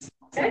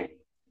 Okay?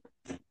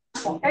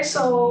 Okay,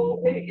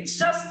 so it's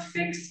just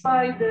fixed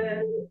by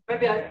the,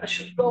 maybe I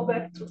should go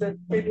back to the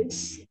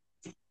previous.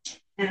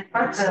 And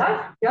part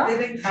the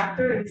filling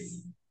factor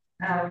is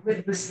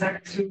with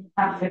respect to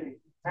half filling,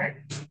 right?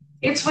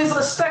 It's with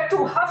respect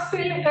to half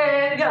filling,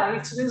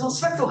 it's with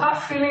respect to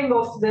half filling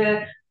of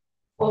the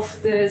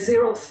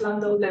zeroth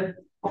lambda level,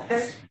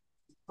 okay?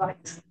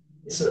 Right.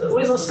 So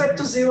with respect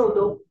to zero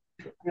though.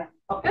 Yeah.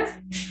 Okay?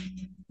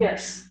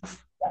 Yes.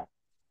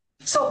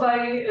 So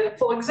by,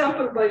 for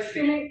example, by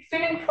filling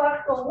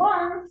factor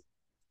 1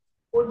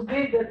 would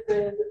be that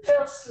the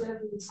first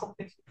level is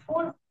completely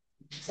full,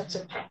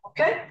 etc.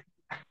 Okay?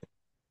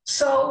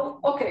 So,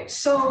 okay,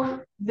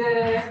 so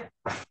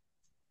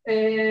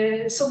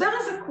so there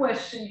is a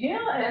question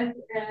here, and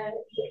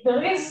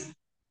there is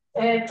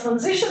a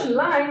transition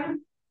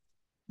line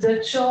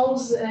that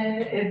shows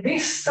B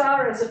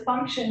star as a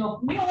function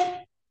of mu,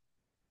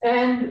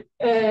 and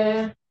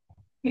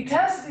it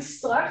has this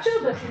structure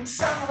that in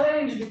some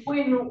range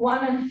between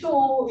 1 and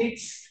 2,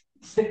 it's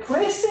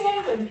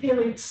decreasing, and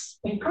here it's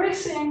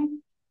increasing.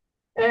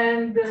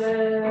 And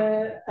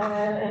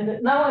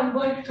now I'm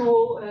going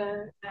to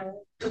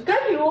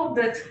tell you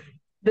that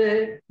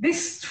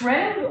this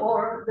trend,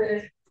 or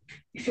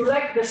if you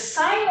like, the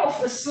sign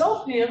of the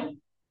slope here,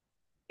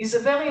 is a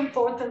very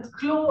important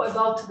clue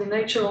about the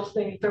nature of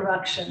the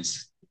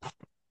interactions.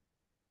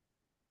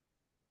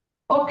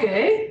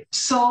 Okay,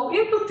 so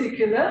in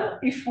particular,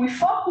 if we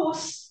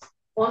focus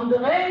on the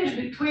range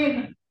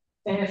between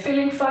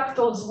filling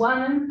factors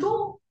 1 and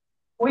 2,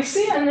 we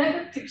see a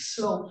negative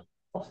slope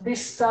of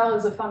this star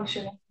as a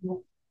function of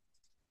mu.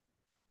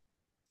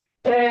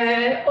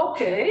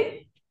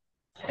 Okay.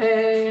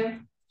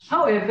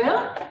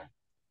 However,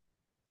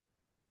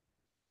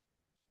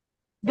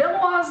 there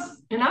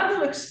was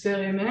another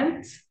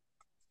experiment,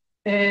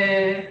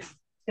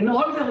 an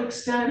older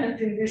experiment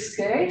in this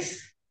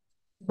case,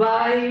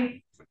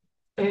 by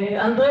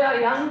Andrea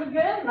Young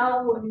again,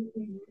 now in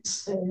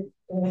his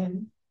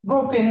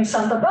group in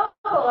Santa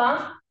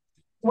Barbara,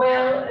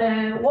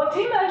 where what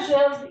he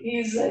measured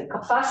is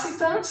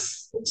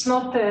capacitance. It's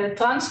not a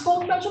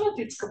transport measurement,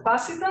 it's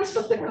capacitance,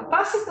 but the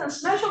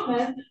capacitance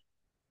measurement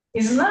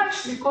is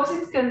nice because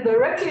it can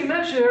directly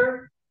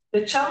measure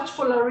the charge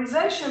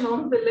polarization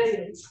on the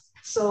layers.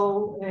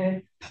 So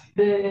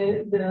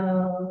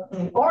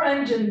the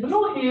orange and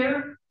blue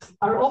here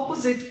are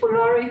opposite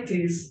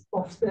polarities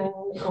of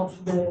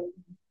the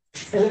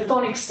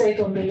electronic state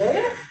on the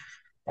layer.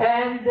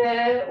 And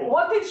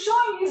what it's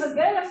showing is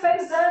again a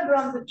phase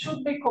diagram that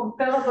should be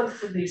comparable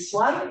to this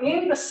one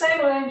in the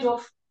same range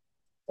of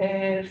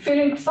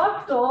filling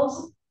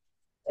factors.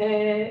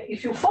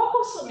 If you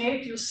focus on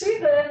it, you see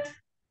that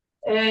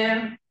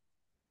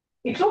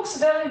it looks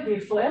very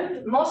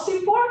different. Most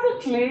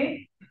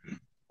importantly,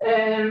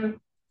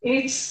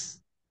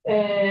 it's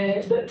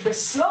the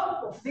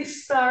slope of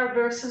this star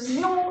versus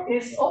mu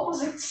is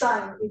opposite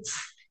sign.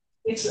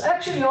 It's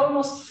actually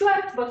almost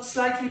flat, but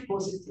slightly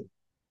positive.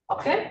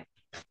 Okay.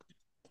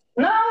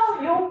 Now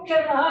you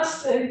can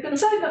ask, you can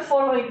say the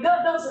following: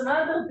 there's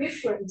another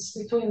difference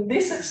between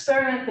this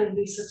experiment and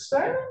this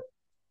experiment,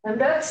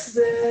 and that's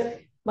the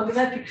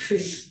magnetic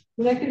field.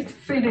 Magnetic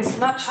field is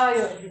much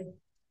higher here.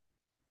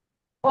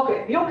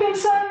 Okay, you can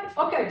say,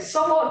 okay,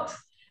 so what?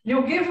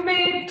 You give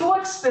me 2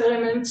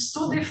 experiments,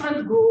 2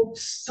 different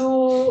groups,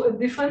 2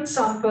 different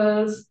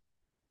samples,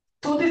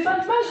 2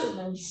 different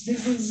measurements.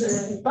 This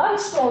is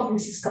transport,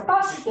 this is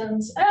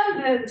capacitance,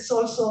 and it's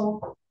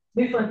also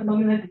different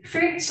magnetic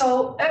field.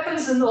 So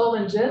apples and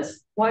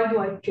oranges, why do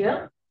I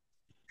care?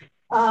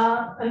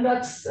 And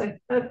that's,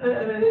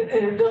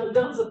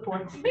 there's a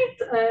point in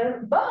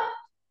it, but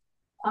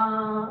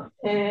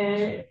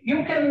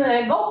you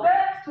can go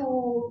back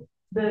to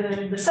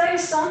the same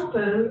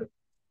sample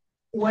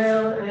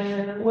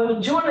where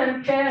June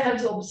and K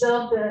have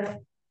observed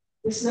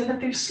this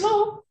negative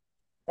slope,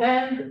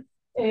 and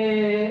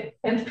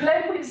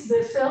play with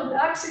the third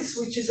axis,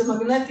 which is a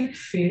magnetic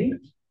field,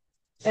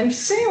 and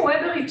see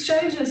whether it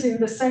changes in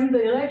the same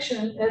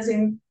direction as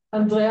in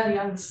Andrea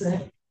Young's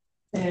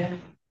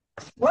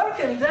work,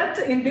 and that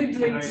indeed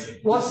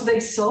what they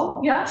saw.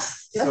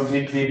 Yes. So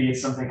maybe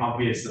it's something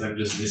obvious that I'm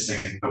just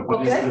missing, but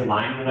what is the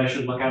line that I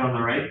should look at on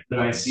the right that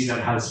I see that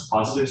has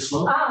positive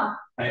slope?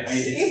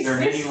 There are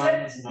many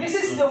lines. This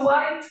is the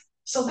white.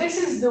 So this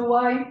is the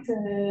white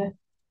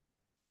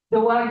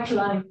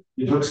line.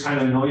 It looks kind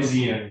of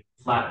noisy and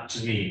flat to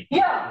me.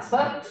 Yeah,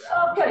 but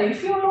okay,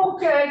 if you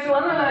look, if you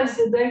analyze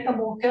the data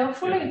more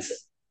carefully,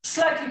 it's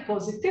slightly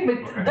positive.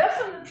 It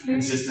definitely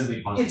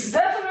consistently positive. It's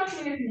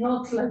definitely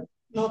not negative.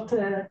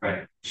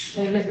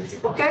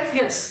 Okay,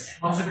 yes.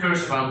 I'm also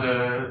curious about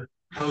the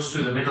close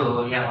to the middle,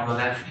 on the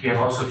left, you have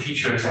also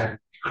features that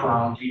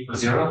ground equals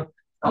 0.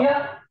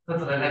 Yeah. Not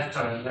to the left,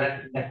 sorry,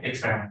 left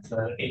experiment,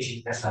 the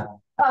 18 Tesla.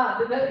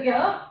 Right. In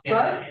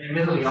the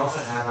middle, you also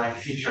have like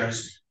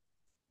features.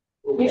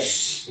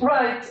 Yes,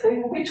 right.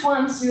 Which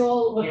ones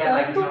you're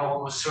referring to?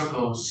 Almost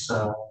circles.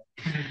 So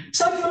if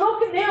you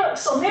look near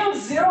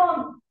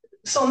zero,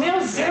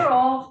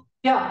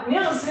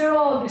 near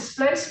zero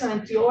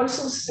displacement, you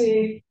also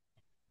see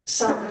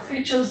some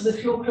features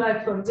that look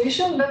like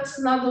transition. That's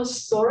another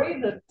story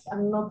that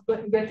I'm not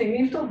getting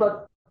into,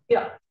 but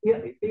yeah,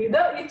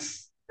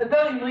 it's a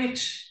very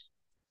rich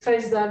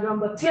phase diagram.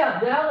 But yeah,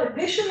 there are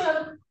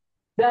additional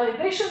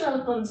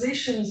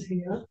transitions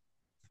here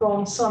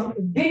from some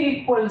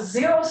d equals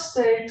 0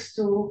 state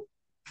to,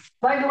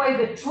 by the way,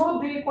 the true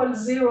d equals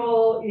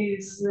 0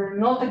 is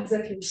not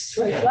exactly a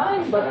straight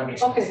line,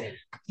 but okay.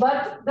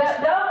 But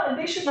there are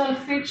additional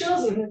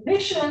features in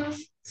addition.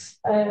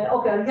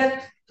 Okay, I'll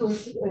get to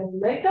it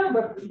later,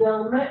 but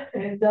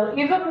there are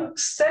even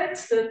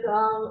states that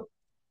are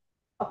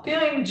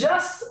appearing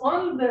just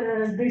on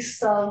the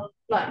D-star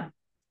line,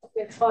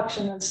 okay,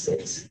 fractional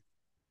states.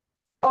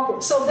 Okay,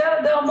 so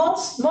there are more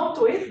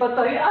to it, but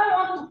I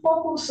want to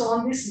focus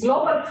on this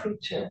global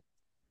feature,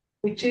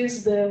 which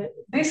is the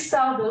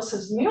D-star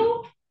versus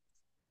mu.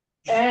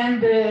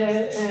 And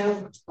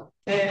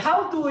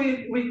how do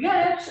we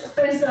get a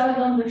phase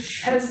diagram that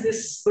has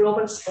this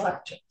global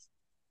structure?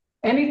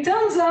 And it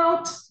turns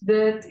out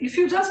that if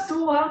you just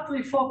do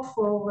Hartree Fock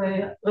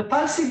for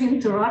repulsive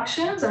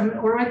interactions, I'm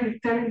already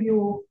telling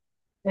you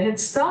a head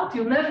start,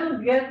 you never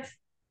get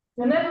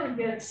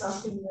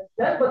something like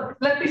that. But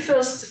let me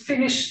first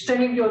finish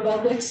telling you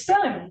about the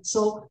experiment.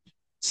 So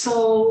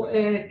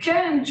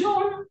Kay and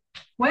June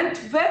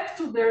went back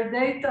to their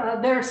data,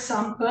 their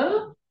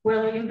sample,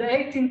 where in the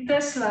 18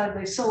 Tesla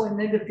they saw a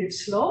negative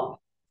slope.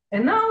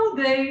 And now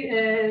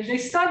they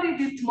studied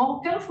it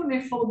more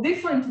carefully for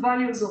different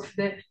values of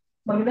the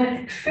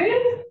magnetic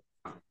field.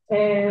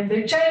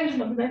 They changed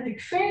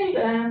magnetic field,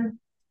 and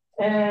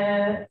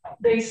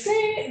they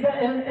see that,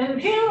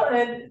 and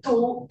here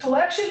to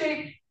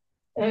actually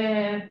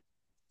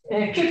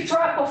keep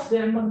track of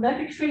the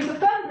magnetic field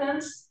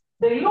dependence,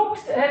 they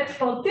looked at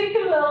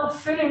particular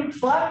filling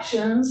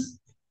fractions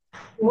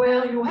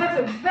where you have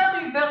a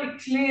very, very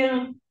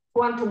clear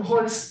quantum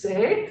Hall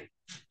state,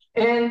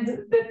 and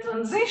the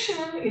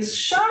transition is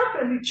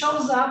sharp and it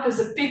shows up as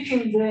a peak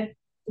in the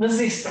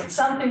resistance,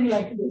 something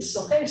like this,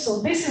 okay?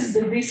 So this is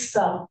the D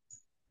star,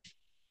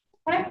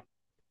 okay?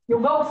 You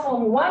go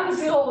from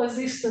 1-0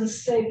 resistance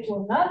state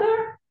to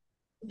another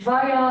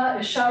via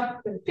a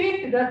sharp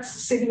peak. That's the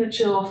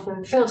signature of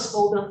a first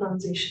order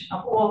transition,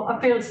 or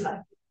appears like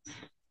it.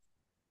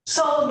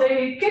 So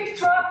they keep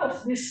track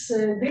of this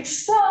D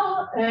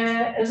star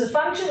as a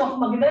function of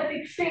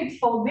magnetic field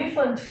for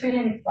different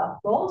filling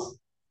factors.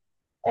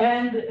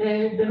 And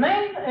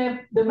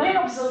the main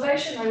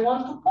observation I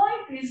want to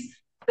point is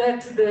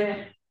that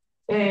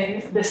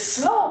the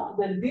slope,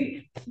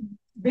 the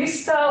D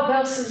star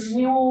versus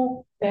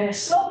mu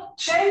slope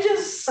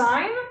changes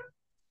sign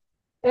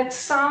at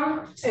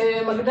some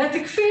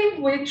magnetic field,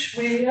 which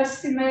we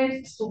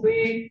estimate to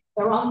be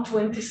around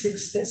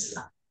 26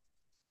 Tesla.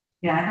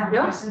 Yeah, I have a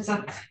question.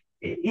 So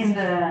in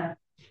the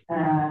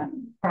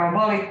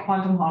parabolic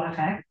quantum Hall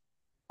effect,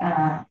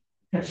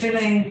 the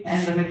filling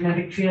and the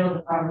magnetic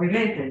field are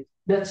related.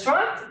 That's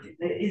right.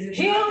 Is it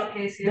here, not the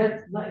case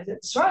here?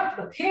 That's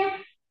right.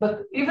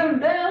 But even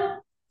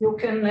there, you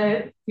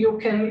can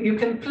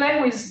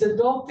play with the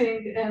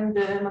doping and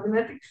the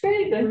magnetic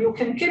field, and you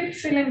can keep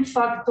filling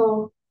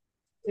factor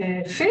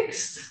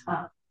fixed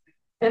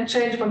and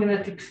change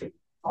magnetic field.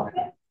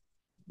 Okay.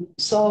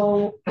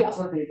 So yeah,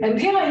 and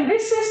here in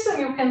this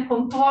system, you can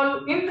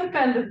control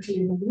independently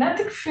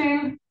magnetic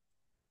field,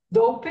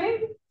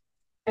 doping,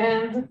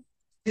 and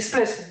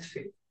displacement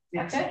field.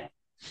 Okay.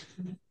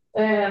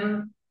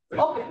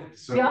 Okay.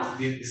 So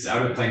it's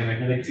out of plane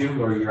magnetic field,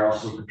 or you're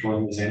also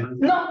controlling the same?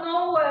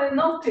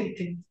 No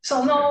tilting.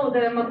 So no,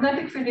 the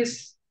magnetic field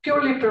is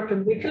purely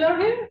perpendicular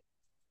here.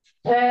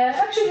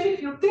 Actually,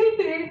 if you tilt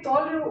it,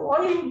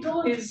 all you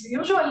do is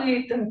usually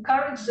it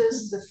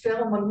encourages the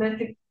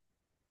ferromagnetic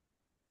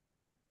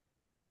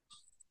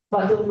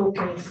bundle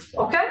looking.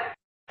 Okay.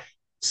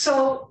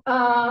 So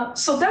I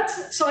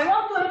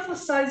want to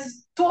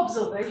emphasize two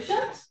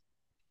observations.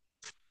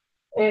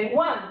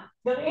 One,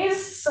 there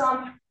is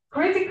some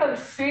critical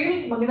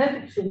field,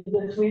 magnetic field,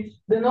 that we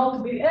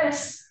denote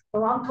BS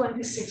around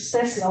 26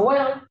 Tesla,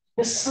 where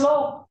the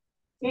slope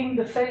in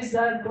the phase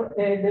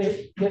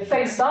the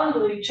phase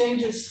boundary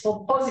changes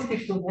from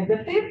positive to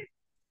negative.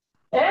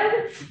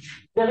 And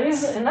there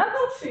is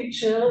another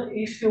feature,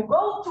 if you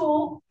go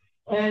to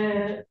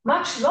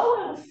much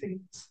lower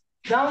fields,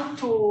 down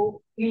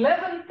to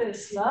 11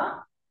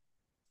 Tesla,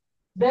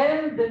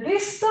 then the D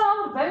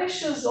star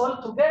vanishes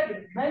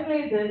altogether.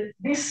 Namely,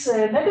 this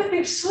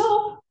negative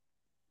slope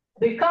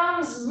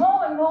becomes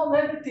more and more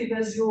negative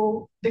as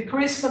you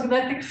decrease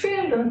magnetic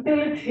field until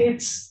it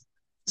hits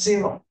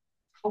 0.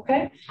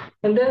 Okay,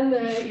 and then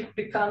it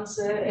becomes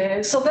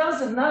so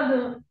there's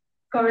another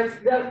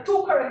there are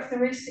two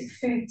characteristic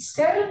field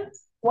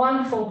scales,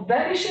 one for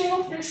vanishing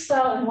of this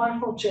star and one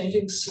for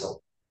changing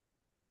slope.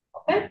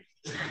 Okay,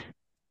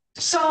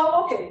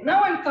 so okay,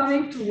 now I'm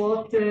coming to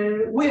what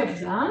we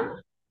have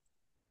done.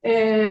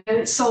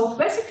 So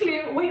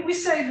basically, we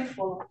say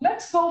before,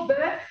 let's go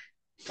back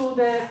to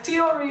the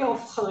theory of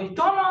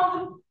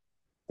Kharitonov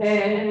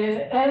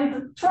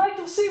and try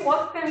to see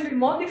what can be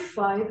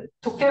modified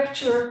to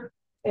capture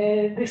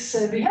this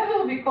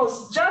behavior,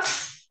 because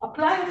just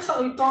applying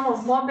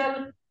Kharitonov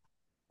model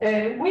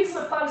with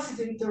repulsive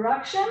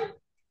interaction,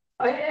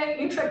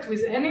 in fact,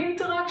 with any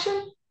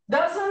interaction,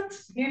 doesn't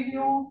give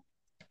you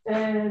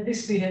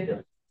this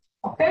behavior,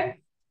 okay?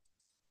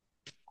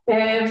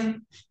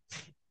 And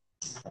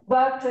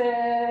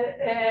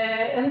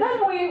then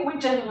we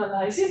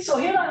generalize it. So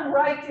here I'm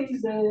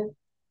writing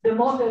the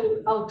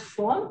model out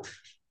front,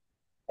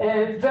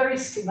 very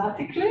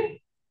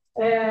schematically.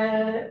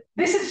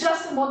 This is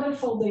just a model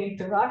for the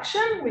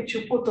interaction, which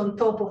you put on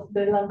top of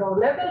the Landau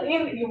level.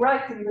 You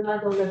write in the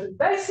Landau level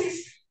basis,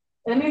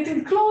 and it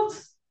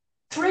includes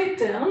 3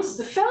 terms.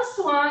 The first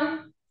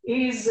one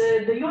is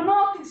the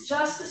U-naught is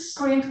just a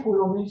screened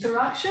Coulomb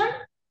interaction.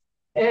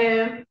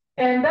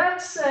 And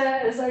that's,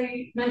 as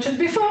I mentioned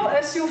before,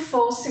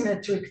 SU4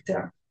 symmetric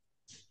term.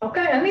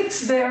 Okay, and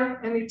it's there,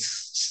 and it's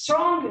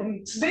strong,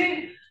 and it's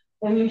big,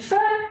 and in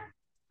fact,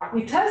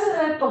 it has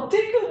a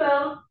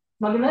particular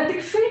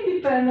magnetic field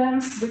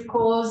dependence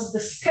because the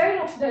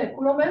scale of the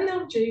Coulomb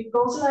energy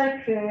goes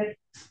like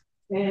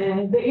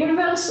the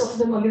inverse of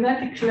the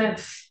magnetic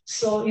length.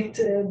 So it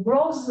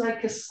grows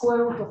like a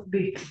square root of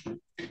B.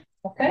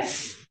 Okay?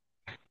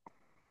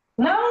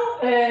 Now,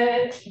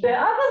 the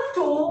other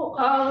 2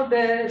 are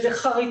the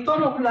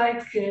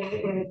Kharitonov-like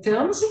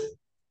terms,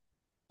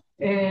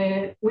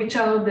 which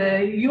are the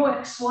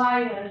UXY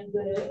and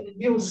the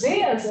UZ.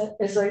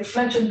 As I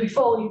mentioned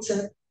before, it's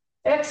an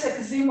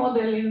XXZ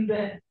model in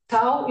the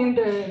tau, in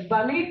the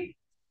Bali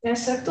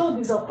sector.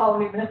 These are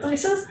Pauli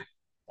matrices.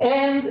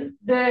 And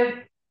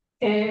the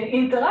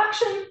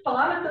interaction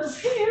parameters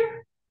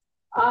here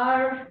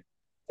are,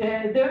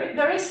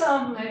 there is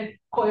some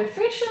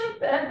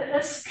coefficient and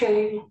a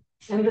scale.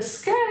 And the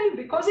scale,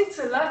 because it's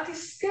a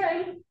lattice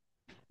scale,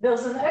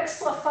 there's an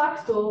extra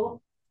factor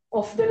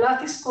of the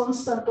lattice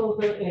constant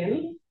over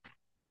L,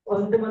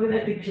 on the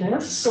magnetic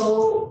length.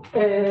 So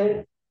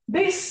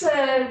this,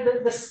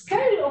 the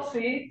scale of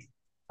it,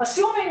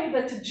 assuming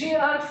that G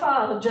alpha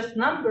are just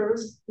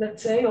numbers,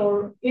 let's say,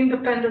 or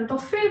independent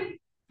of field,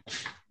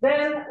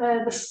 then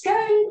the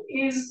scale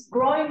is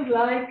growing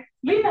like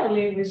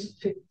linearly with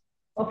field,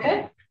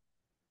 okay?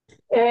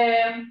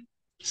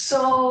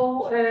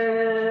 So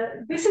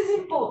this is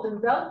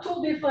important. There are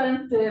 2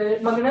 different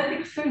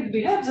magnetic field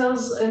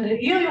behaviors, and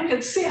here you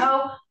can see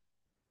how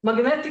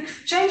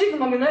changing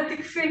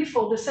magnetic field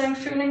for the same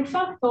filling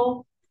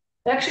factor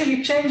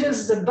actually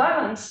changes the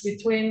balance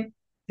between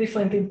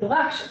different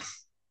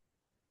interactions.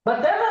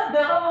 But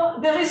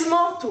there is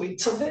more to it.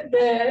 So,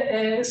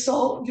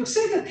 so you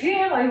see that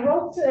here I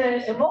wrote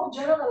a more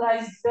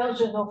generalized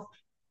version of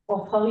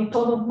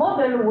Kharitonov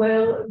model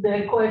where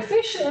the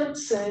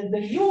coefficients,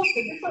 the U's,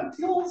 the different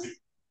U's,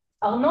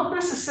 are not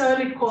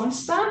necessarily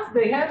constant.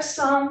 They have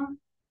some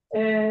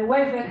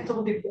wave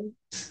vector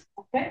dependence,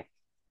 okay?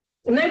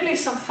 Namely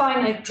some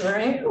finite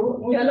range.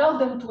 We allow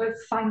them to have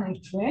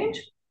finite range.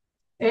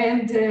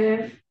 And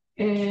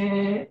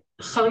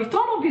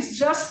Kharitonov is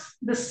just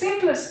the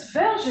simplest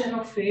version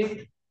of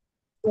it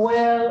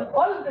where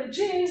all the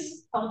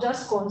G's are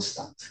just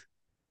constant.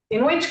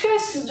 In which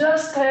case you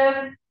just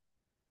have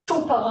 2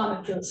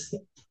 parameters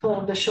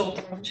for the short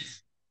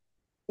range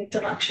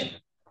interaction,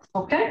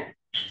 okay?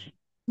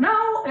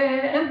 Now,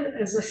 and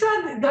as I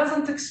said, it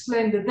doesn't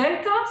explain the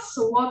data.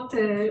 So what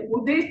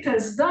Udit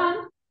has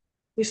done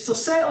is to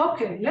say,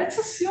 okay, let's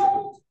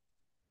assume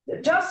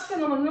that just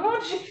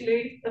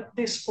phenomenologically at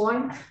this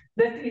point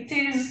that it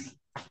is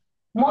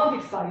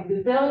modified,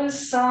 that there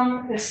is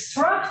some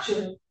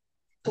structure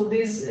to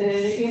these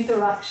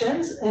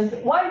interactions. And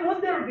why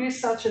would there be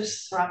such a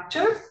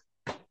structure?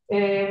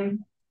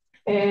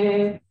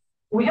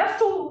 We have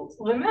to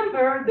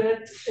remember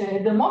that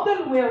the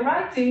model we are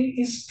writing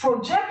is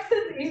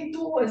projected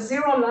into a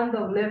 0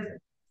 Landau level.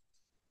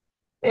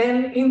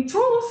 And in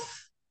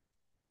truth,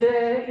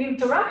 the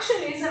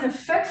interaction is an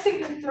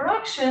effective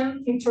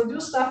interaction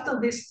introduced after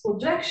this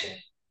projection.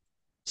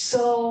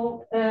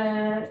 So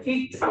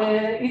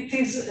it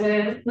is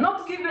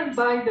not given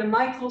by the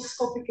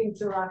microscopic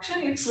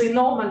interaction. It's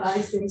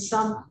renormalized in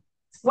some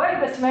way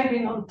that may be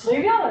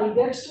non-trivial. I'll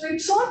get to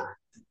it soon.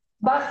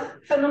 But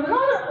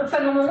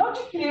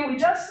phenomenologically, we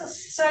just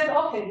said,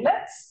 okay,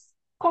 let's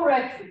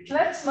correct it.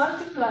 Let's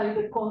multiply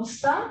the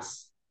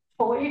constants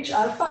for each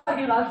alpha.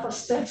 Here alpha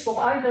stands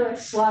for either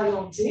x, y,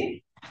 or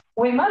z.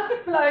 We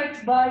multiply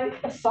it by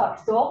a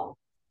factor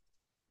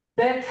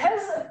that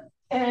has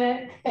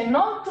a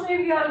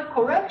non-trivial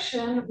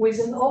correction with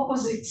an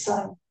opposite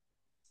sign,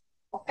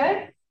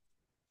 okay?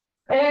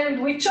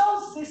 And we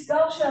chose this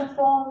Gaussian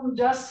form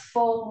just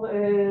for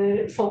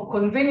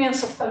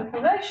convenience of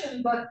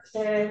calculation, but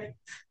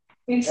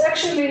it's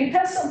actually, it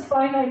has some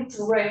finite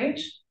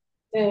range.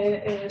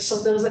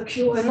 So there's a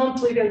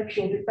non-trivial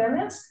Q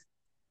dependence.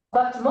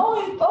 But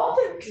more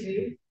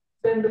importantly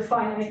than the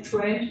finite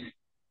range,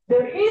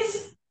 there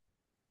is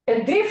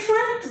a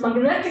different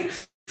magnetic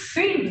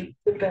field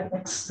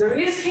dependence. There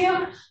is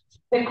here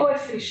a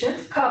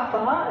coefficient,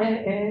 kappa,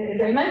 a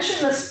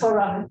dimensionless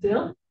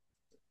parameter,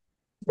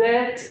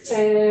 that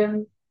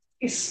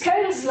it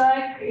scales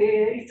like,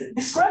 it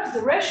describes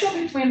the ratio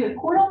between the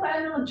Coulomb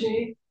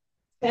energy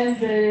and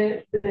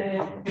the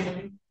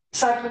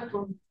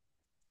cyclotron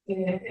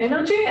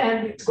energy,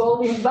 and it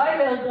goes in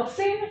Bilayer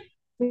Graphene,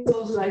 it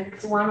goes like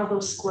one of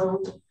those square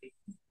root of p.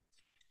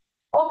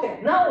 Okay,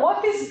 now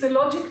what is the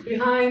logic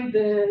behind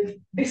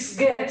this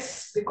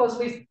guess? Because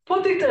we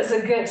put it as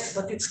a guess,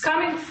 but it's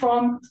coming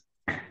from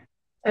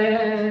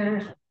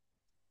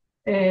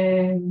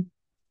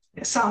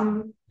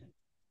some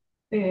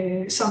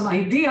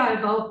idea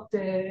about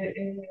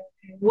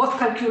what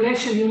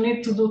calculation you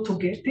need to do to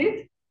get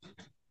it.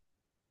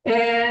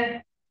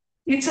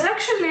 It's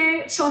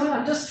actually, so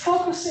I'm just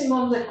focusing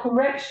on the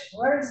correction.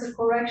 Where is the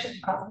correction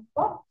coming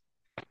from?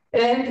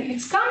 And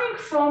it's coming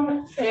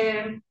from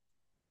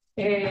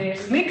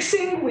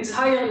mixing with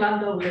higher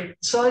Landau level.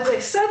 So as I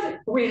said,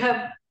 we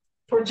have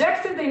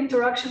projected the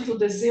interaction to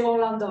the 0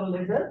 Landau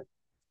level,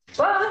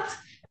 but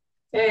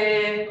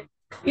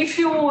if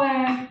you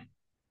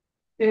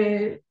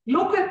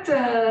look at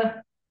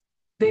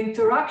the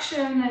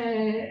interaction,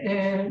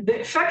 the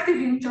effective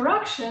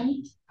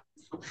interaction,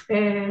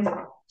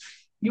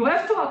 you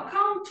have to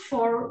account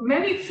for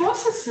many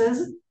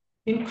processes,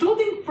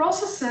 including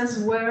processes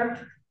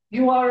where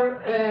you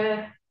are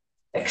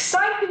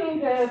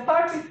exciting a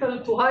particle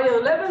to higher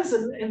levels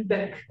and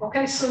back.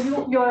 Okay, so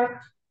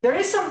there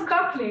is some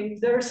coupling.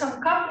 There is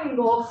some coupling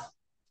of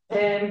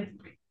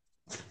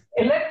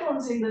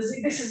electrons in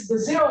this is the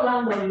 0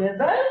 Landau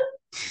level.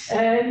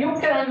 You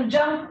can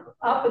jump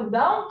up and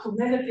down to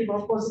negative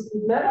or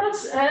positive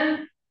levels,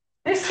 and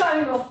this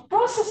kind of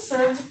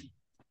processes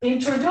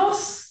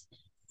introduce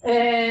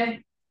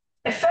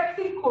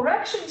effective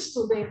corrections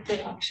to the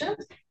interaction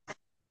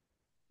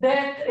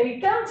that it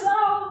turns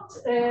out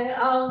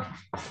are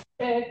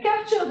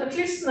captured at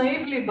least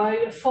naively by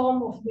a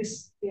form of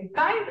this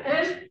kind,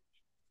 and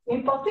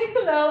in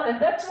particular, and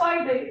that's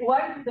why they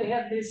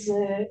have this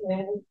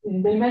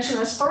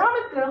dimensionless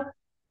parameter,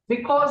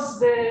 because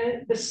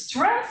the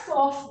strength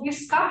of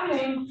this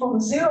coupling from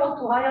 0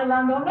 to higher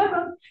Landau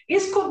level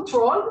is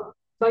controlled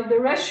by the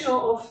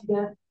ratio of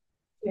the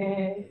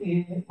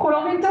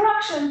Coulomb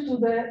interaction to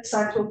the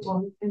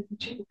cyclotron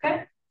energy,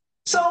 okay?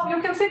 So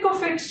you can think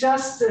of it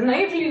just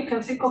naively, you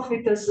can think of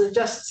it as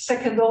just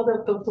second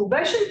order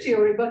perturbation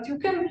theory, but you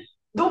can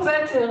do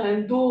better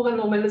and do a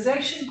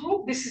normalization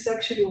group. This is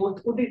actually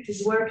what Udit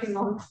is working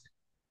on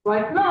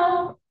right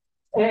now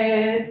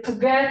to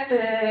get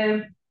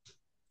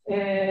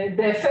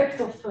the effect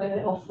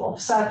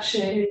of such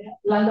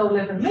Landau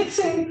level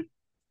mixing.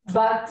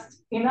 But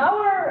in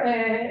our,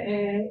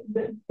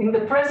 in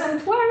the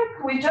present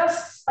work, we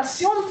just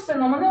assumed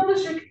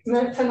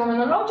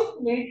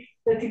phenomenologically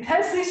that it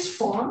has this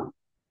form,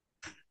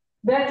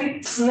 that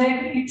it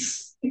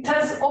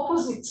has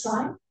opposite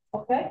sign,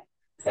 okay?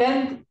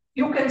 And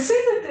you can see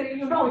that,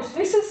 if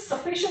this is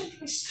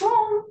sufficiently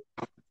strong,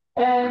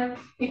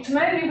 it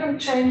may even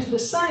change the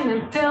sign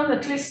and turn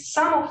at least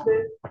some of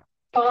the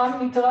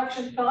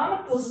interaction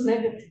parameters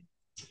negative.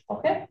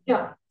 Okay,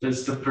 yeah.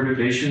 Does the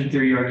perturbation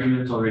theory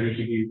argument already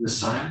give you the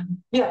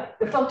sign? Yeah,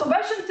 the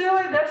perturbation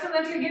theory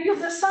definitely gives you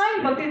the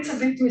sign, but it's a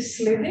bit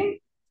misleading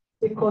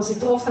because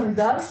it often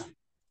does.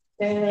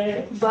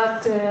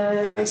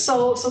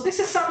 So this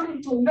is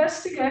something to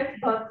investigate,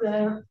 but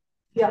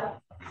yeah.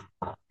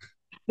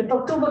 The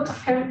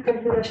perturbative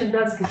calculation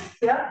does give,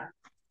 yeah?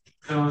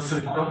 So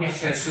don't we have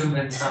to assume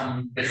that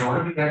some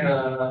disorder we get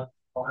of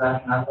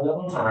that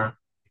levels, or?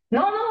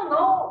 No.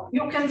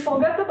 You can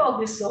forget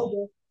about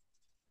disorder.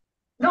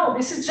 No,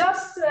 this is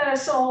just,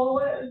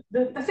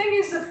 the thing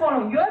is the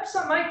following. You have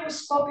some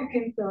microscopic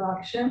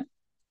interaction,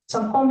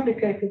 some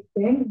complicated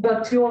thing,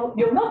 but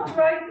you're not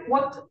right.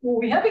 What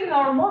we have in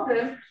our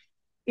model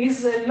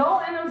is a low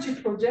energy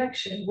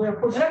projection. We're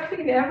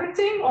projecting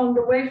everything on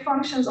the wave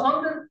functions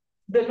on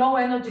the low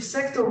energy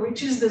sector,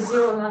 which is the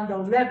 0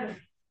 Landau level.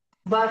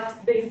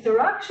 But the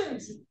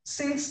interactions,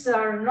 since they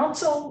are not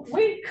so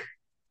weak,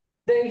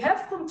 they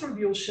have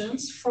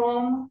contributions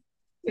from,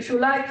 if you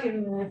like,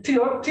 in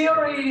theory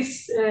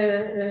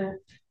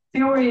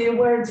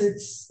words,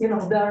 it's,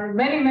 there are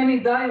many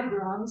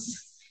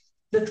diagrams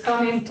that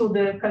come into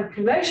the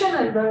calculation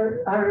and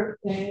are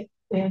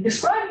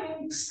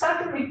describing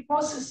scattering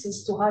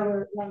processes to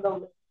higher Landau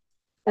level.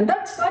 And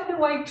that's, by the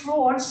way, true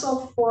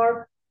also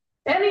for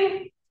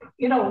any,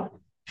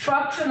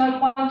 fractional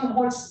quantum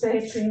Hall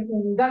states in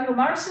gallium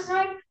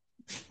arsenide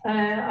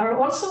are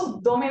also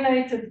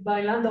dominated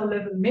by Landau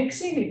level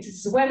mixing. It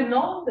is well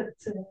known that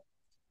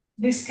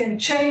this can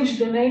change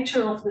the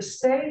nature of the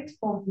state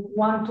from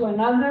one to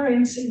another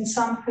in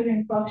some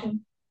filling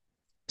function.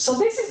 So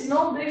this is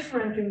no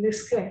different in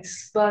this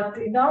case, but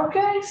in our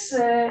case,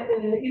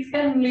 it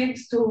can lead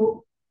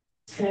to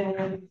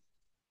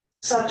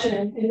such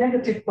a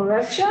negative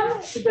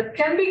correction that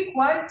can be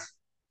quite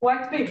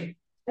big.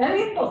 And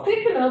in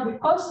particular,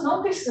 because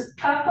notice that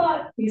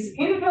kappa is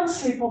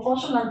inversely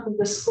proportional to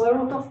the square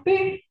root of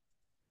p,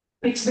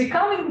 it's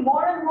becoming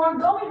more and more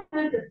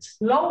dominant at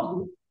low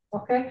group,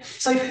 okay?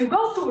 So if you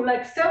go to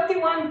like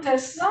 31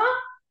 Tesla,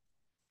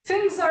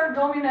 things are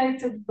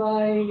dominated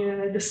by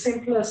the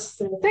simplest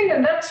thing,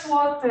 and that's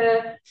what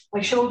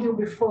I showed you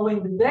before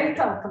in the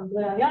data,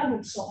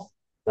 and so on.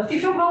 But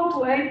if you go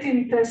to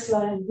 18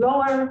 Tesla and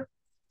lower,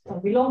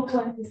 below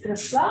 20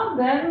 Tesla,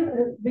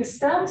 then these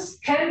terms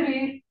can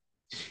be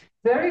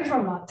very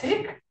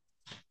dramatic.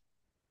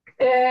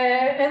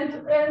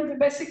 And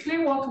basically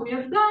what we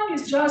have done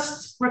is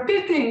just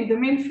repeating the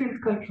mean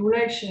field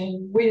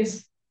calculation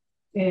with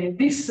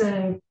this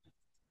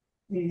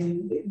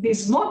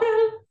model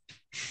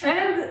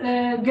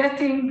and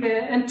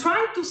and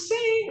trying to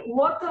see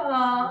what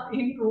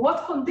in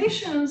what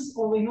conditions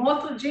or in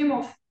what regime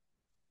of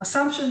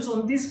assumptions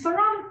on these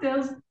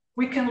parameters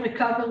we can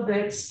recover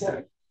the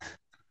experiment.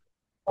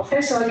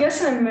 Okay, so I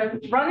guess I'm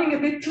running a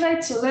bit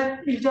late, so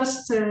let me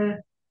just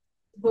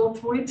go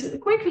through it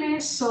quickly.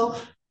 So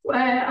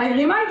I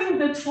remind you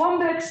that from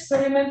the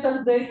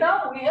experimental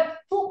data, we have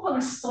two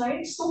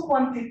constraints, two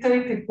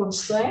quantitative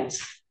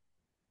constraints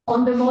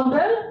on the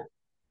model.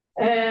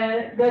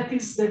 That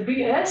is the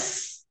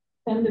BS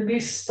and the B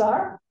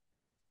star.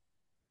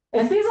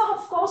 And these are,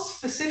 of course,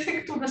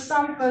 specific to the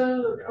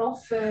sample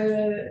of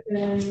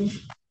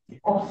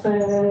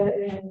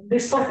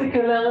this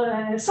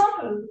particular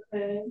sample,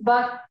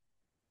 but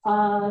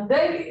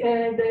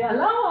they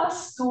allow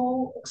us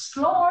to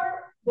explore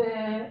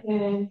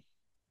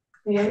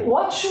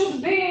what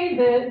should be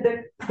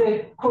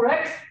the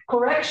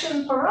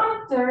correction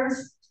parameters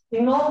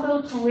in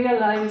order to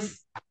realize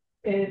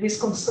these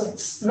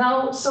constraints.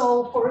 Now,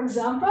 so for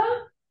example,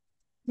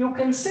 you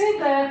can see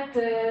that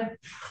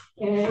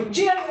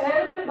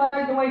GLL,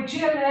 by the way,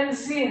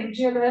 GLLZ and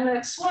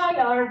GLLXY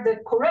are the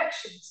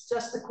corrections,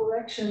 just the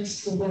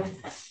corrections to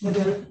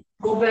the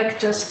go back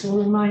just to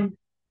remind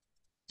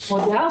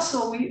what they are.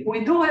 So we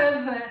do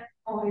have,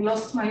 oh, I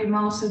lost my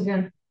mouse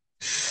again.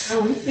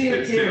 Oh, we see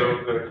it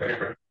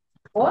here.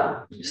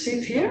 What? You see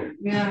it here?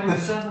 Yeah, we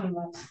saw them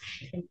last.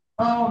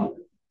 Oh,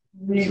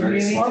 we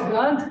need oh,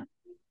 God.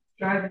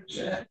 Drive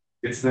it.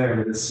 It's there,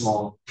 but it's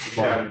small.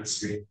 Bottom of the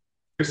screen.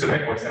 Just a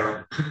bit more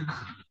error.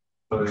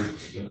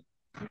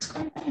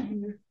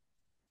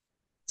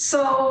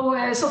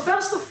 So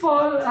first of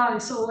all,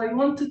 so I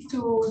wanted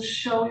to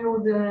show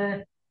you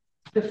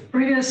the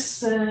previous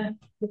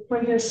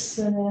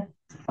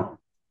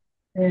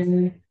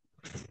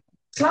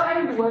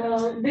slide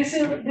where this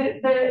is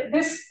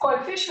these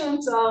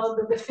coefficients are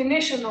the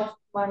definition of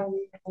my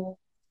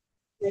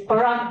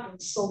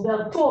parameters. So there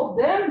are two of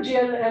them,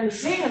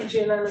 GLLZ and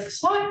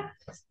GLLXY,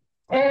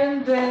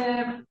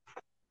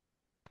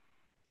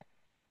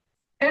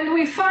 and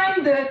we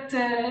find that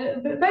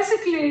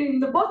basically in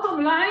the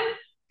bottom line,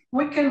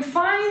 we can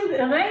find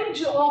a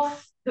range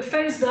of the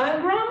phase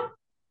diagram,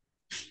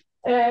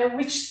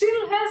 which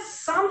still has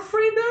some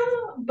freedom,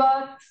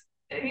 but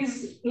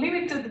is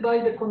limited by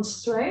the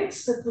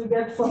constraints that we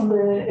get from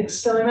the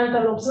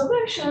experimental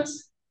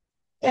observations.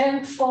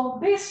 And for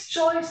this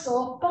choice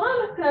of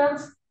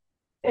parameters,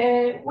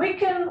 we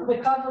can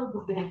recover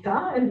the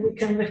data, and we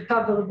can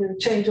recover the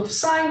change of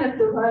sign at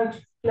the right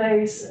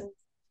place and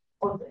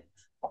all that.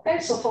 Okay,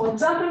 so for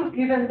example,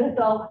 given that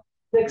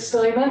the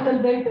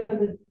experimental data,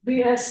 the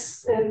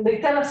BS, they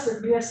tell us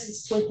that BS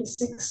is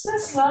 26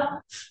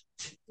 Tesla,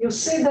 you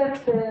see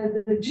that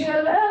the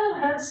GLL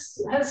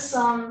has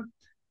some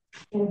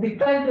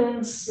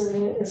dependence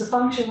as a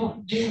function of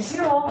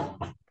G0,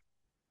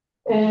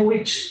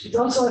 which is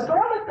also a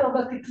parameter,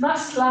 but it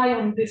must lie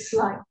on this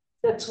line.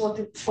 That's what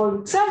it for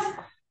itself.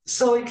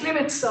 So it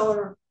limits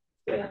our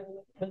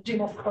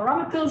regime of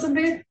parameters a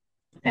bit.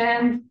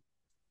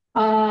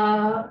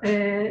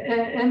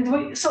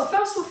 So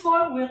first of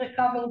all, we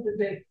recover the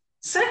data.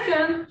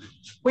 Second,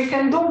 we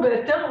can do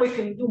better, we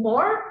can do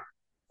more,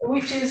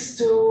 which is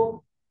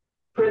to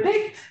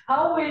predict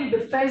how will the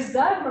phase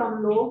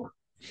diagram look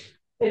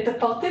at a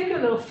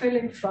particular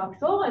filling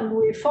factor, and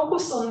we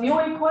focus on mu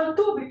equal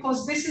 2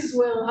 because this is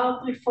where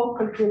Hartree-Fock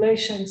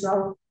calculations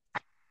are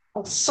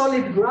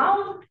solid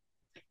ground.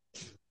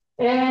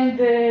 And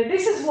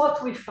this is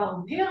what we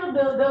found. Here,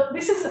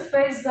 this is a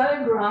phase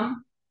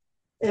diagram.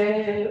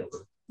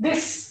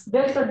 This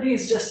delta D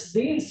is just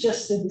D, it's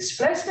just a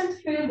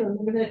displacement field, a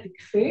magnetic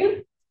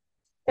field.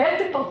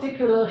 At a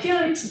particular,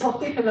 here it's a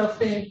particular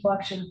filling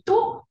fraction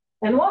 2.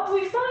 And what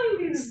we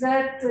find is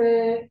that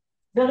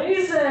there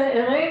is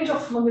a range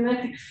of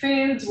magnetic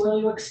fields where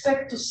you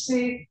expect to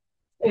see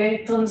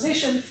a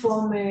transition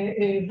from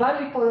a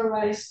valley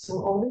polarized to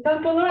orbital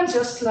polarized,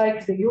 just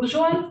like the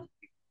usual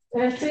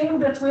thing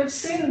that we've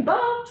seen,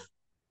 but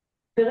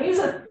there is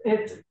a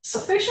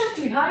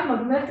sufficiently high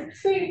magnetic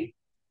field.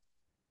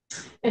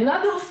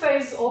 Another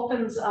phase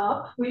opens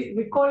up.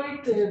 We call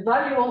it a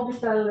valley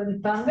orbital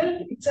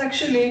entangled. It's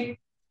actually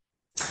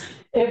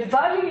a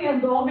valley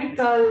and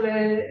orbital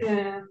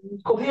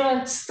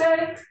coherent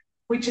state,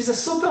 which is a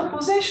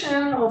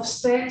superposition of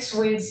states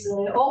with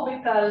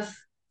orbitals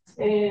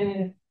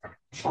 0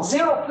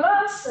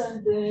 plus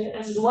and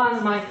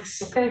 1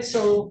 minus. Okay,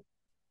 so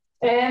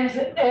and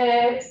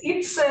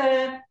it's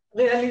a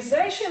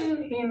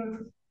realization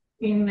in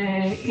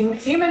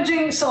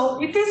imaging.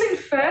 So it is in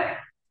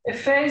fact a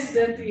phase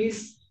that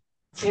is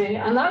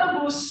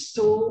analogous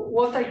to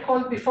what I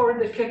called before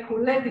the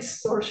Kekulé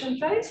distortion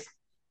phase.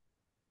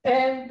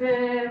 And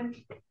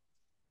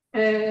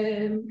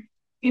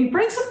in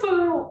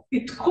principle,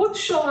 it could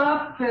show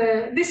up.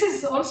 This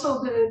is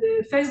also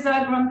the phase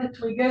diagram that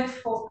we get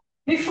for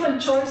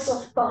different choice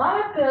of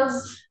parameters,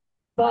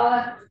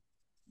 but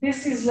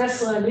this is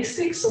less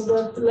realistic, so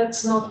that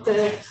let's not,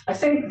 I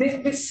think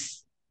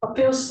this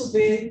appears to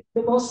be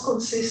the most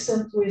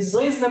consistent with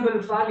reasonable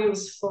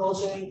values for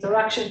the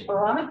interaction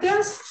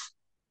parameters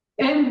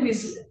and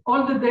with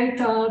all the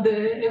data,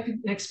 the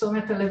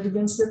experimental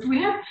evidence that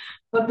we have,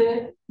 but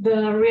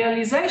the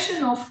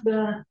realization of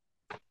the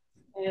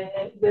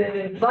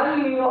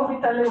value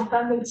orbital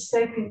entangled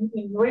state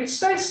in real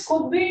space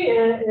could be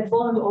a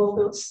bond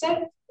ordered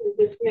state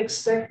that we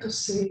expect to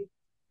see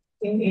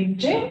in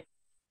imaging.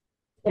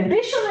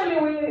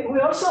 Additionally, we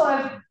also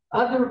have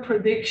other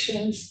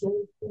predictions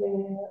that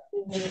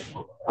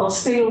are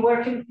still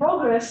work in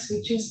progress,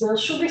 which is there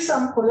should be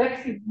some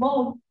collective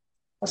mode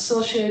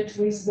associated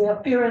with the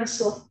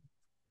appearance of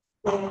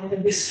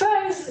this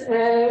phase,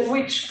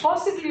 which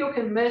possibly you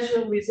can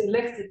measure with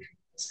electric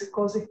fields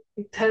because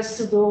it has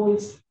to do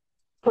with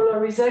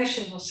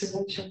polarization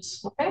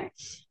oscillations. Okay,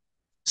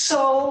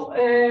 so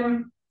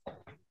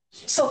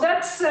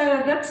that's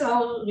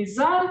our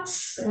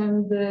results,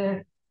 and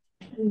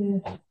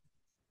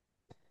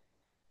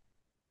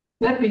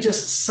let me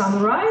just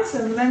summarize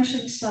and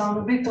mention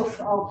a bit of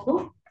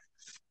outlook.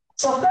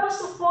 So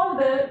first of all,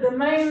 the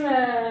main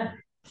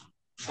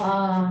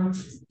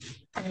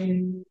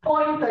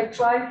point I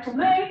tried to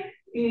make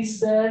is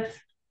that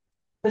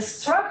the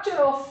structure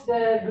of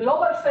the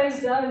global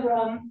phase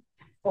diagram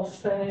of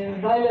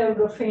Bilayer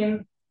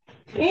Graphene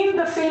in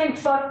the filling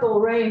factor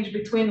range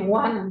between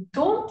 1 and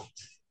 2,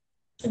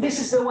 this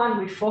is the one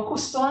we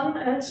focused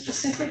on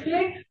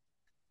specifically.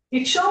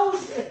 It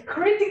shows a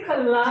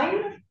critical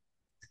line,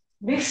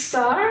 this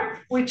star,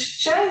 which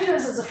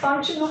changes as a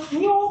function of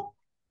mu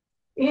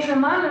in a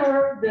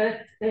manner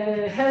that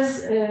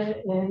has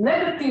a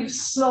negative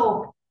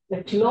slope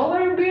at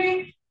lower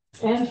b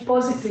and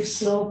positive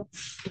slope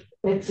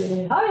at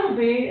higher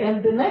b.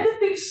 And the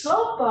negative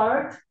slope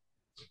part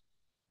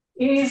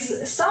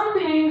is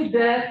something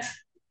that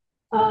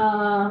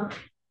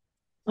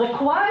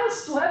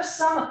requires to have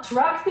some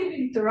attractive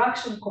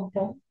interaction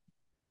component.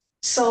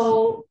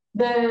 So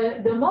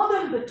the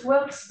model that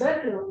works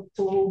better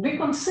to be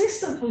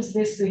consistent with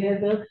this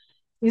behavior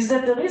is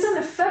that there is an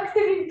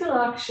effective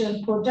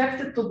interaction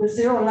projected to the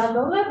zero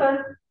lambda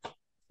level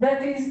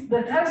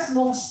that has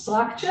more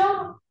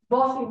structure,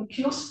 both in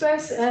Q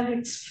space and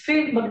its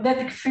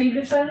magnetic field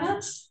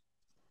dependence.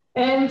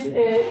 And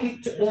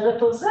it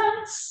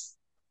represents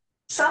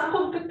some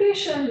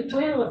competition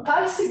between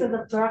repulsive and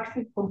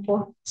attractive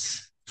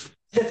components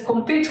that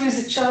compete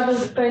with each other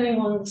depending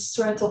on the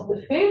strength of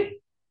the field.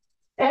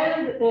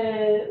 And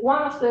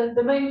one of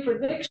the main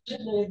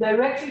predictions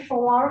directly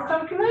from our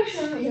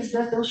calculation is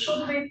that there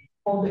should be,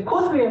 or there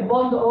could be a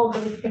bond order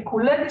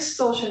Kekulé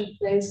distortion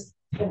phase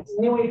at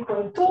mu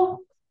equal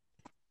to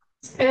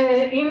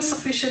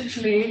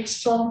insufficiently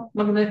strong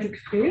magnetic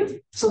field.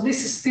 So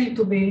this is still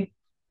to be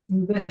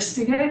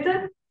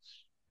investigated.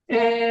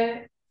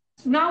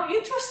 Now,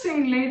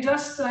 interestingly,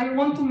 I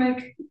want to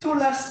make two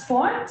last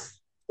points.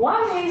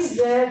 One is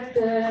that,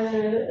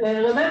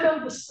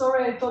 remember the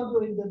story I told you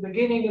in the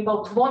beginning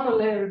about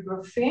monolayer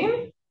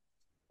graphene,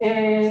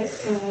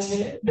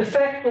 the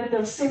fact that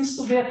there seems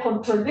to be a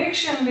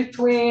contradiction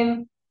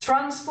between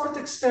transport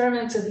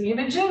experiments and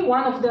imaging.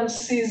 One of them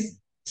seems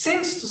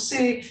to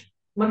see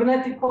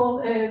magnetic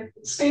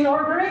spin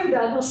ordering, the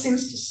other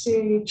seems to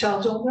see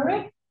charge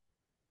ordering.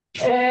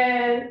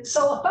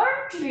 So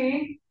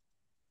apparently,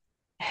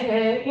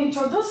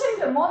 introducing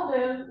the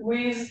model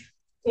with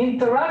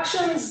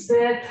interactions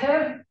that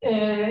have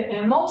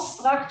more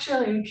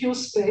structure in Q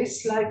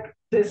space, like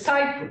the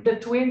type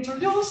that we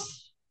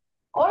introduced,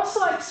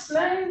 also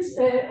explains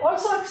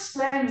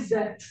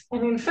that.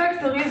 And in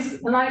fact, there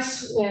is a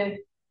nice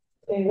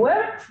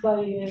work by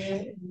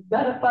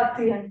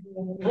Garapati and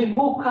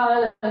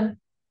Ribukal and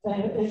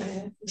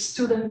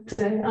student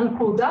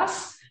Ankur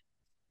Das,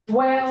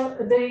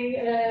 where they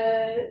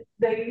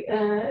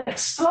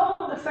explore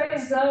the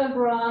phase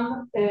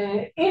diagram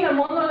in a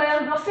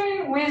monolayer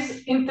graphene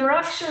with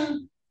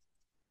interaction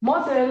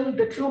model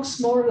that looks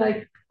more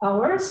like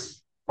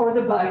ours for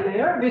the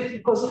bilayer,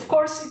 because of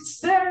course it's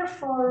there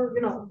for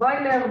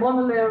bilayer,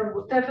 monolayer,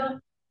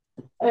 whatever.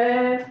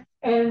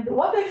 And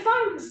what they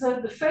find is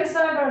that the phase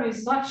diagram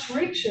is much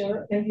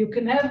richer, and you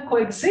can have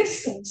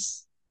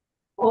coexistence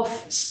of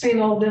spin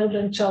ordered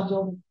and charge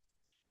ordered,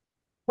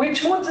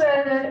 which would,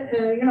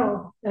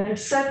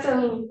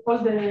 settle all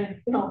the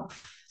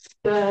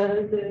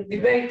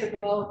debate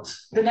about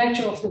the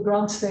nature of the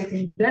ground state.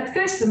 In that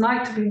case, there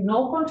might be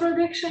no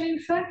contradiction, in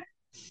fact.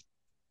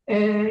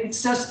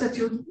 It's just that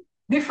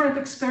different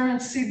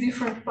experiments see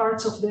different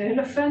parts of the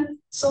elephant,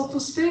 so to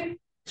speak.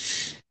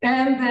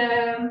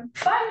 And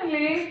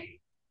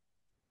finally,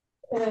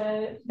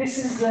 this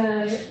is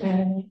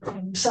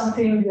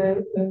something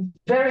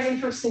very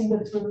interesting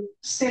that we're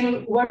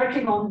still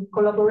working on in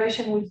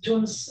collaboration with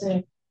June's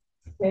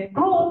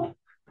group.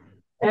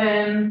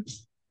 And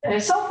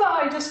so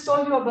far, I just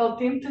told you about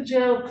the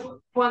integer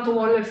quantum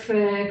Hall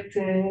effect,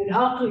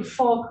 Hartley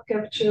fog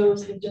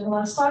captures the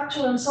general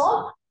structure, and so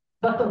on.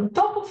 But on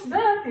top of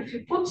that, if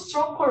you put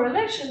strong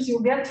correlations,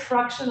 you get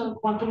fractional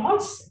quantum Hall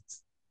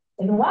states.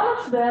 And one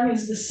of them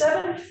is the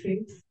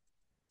 7/5.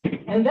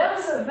 And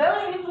there's a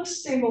very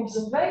interesting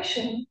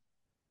observation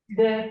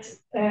that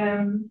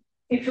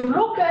if you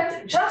look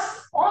at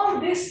just on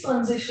this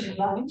transition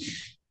line,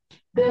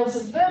 there's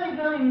a very,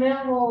 very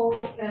narrow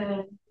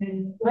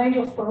range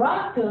of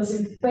parameters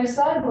in the phase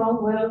diagram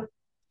where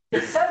the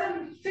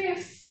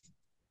 7/5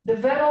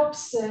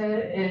 develops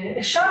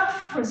a sharp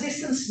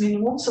resistance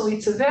minimum, so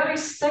it's a very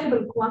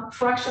stable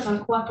fractional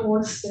quantum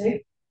Hall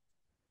state.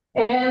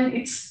 And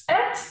it's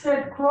at the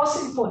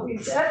crossing point,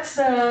 it's at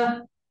the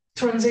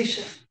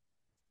transition.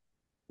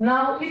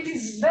 Now, it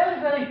is very,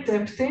 very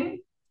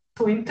tempting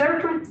to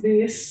interpret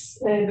this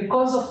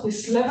because of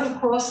this level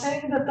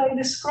crossing that I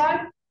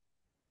described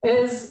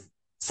as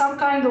some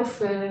kind of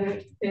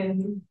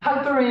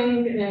hyperring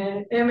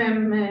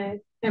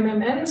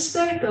MMN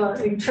state, or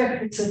in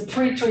fact, it's a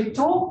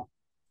 332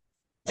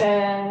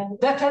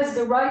 that has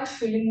the right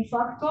filling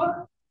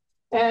factor.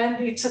 And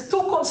it's a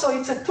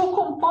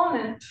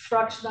two-component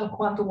fractional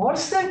quantum Hall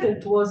state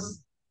that was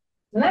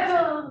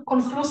never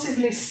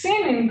conclusively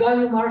seen in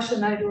gallium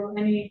arsenide or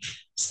any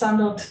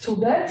standard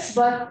 2-bets,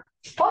 but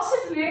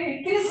possibly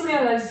it is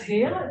realized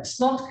here. It's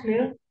not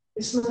clear.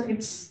 It's a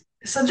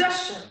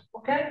suggestion,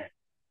 okay?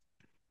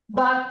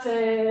 But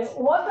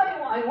what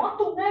I want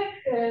to make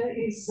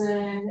is,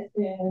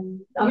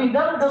 I mean,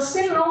 there's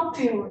still no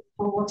theory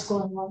for what's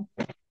going on.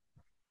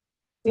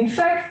 In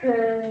fact,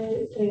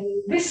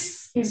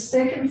 this is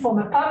taken from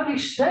a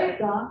published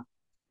data,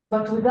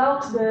 but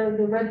without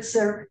the red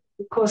circle,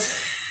 because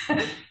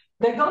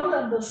they don't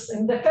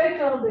understand. In the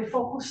paper, they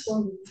focused on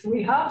the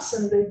 3 halves,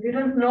 and they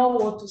didn't know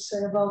what to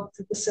say about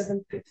the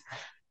 7/5.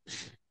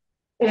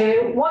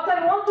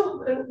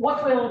 What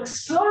we're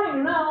exploring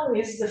now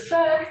is the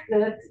fact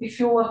that if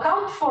you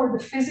account for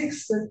the physics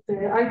that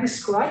I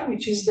described,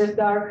 which is that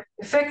there are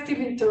effective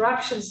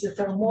interactions that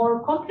are more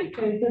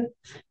complicated,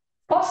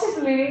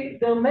 possibly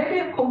there may be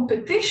a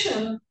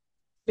competition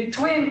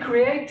between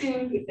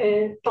creating a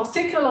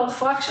particular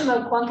fractional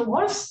quantum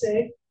Hall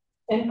state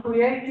and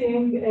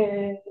creating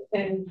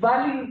a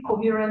valley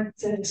coherent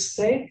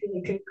state,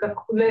 like a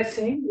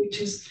calculating, which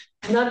is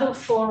another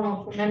form of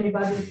an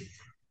anybody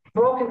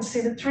broken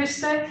symmetry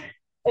state.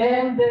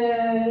 And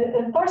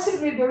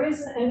possibly there is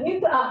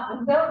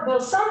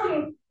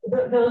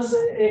there's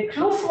a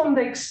clue from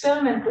the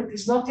experiment that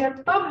is not yet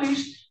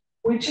published,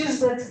 which is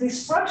that this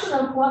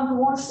fractional quantum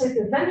Hall state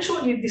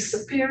eventually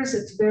disappears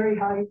at very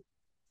high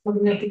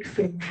magnetic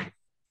field.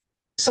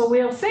 So we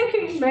are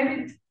thinking maybe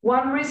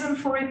one reason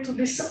for it to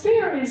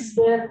disappear is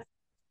that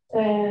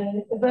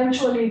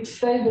eventually it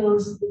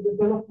favors the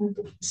development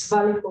of this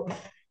valley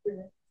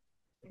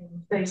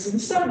phase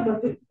instead, but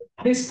at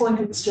this point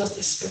it's just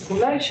a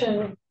speculation.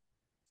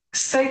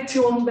 Stay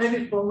tuned maybe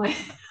for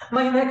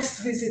my next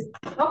visit.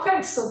 Okay,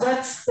 so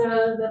that's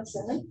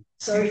it.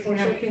 Sorry for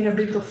taking a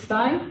bit of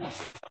time.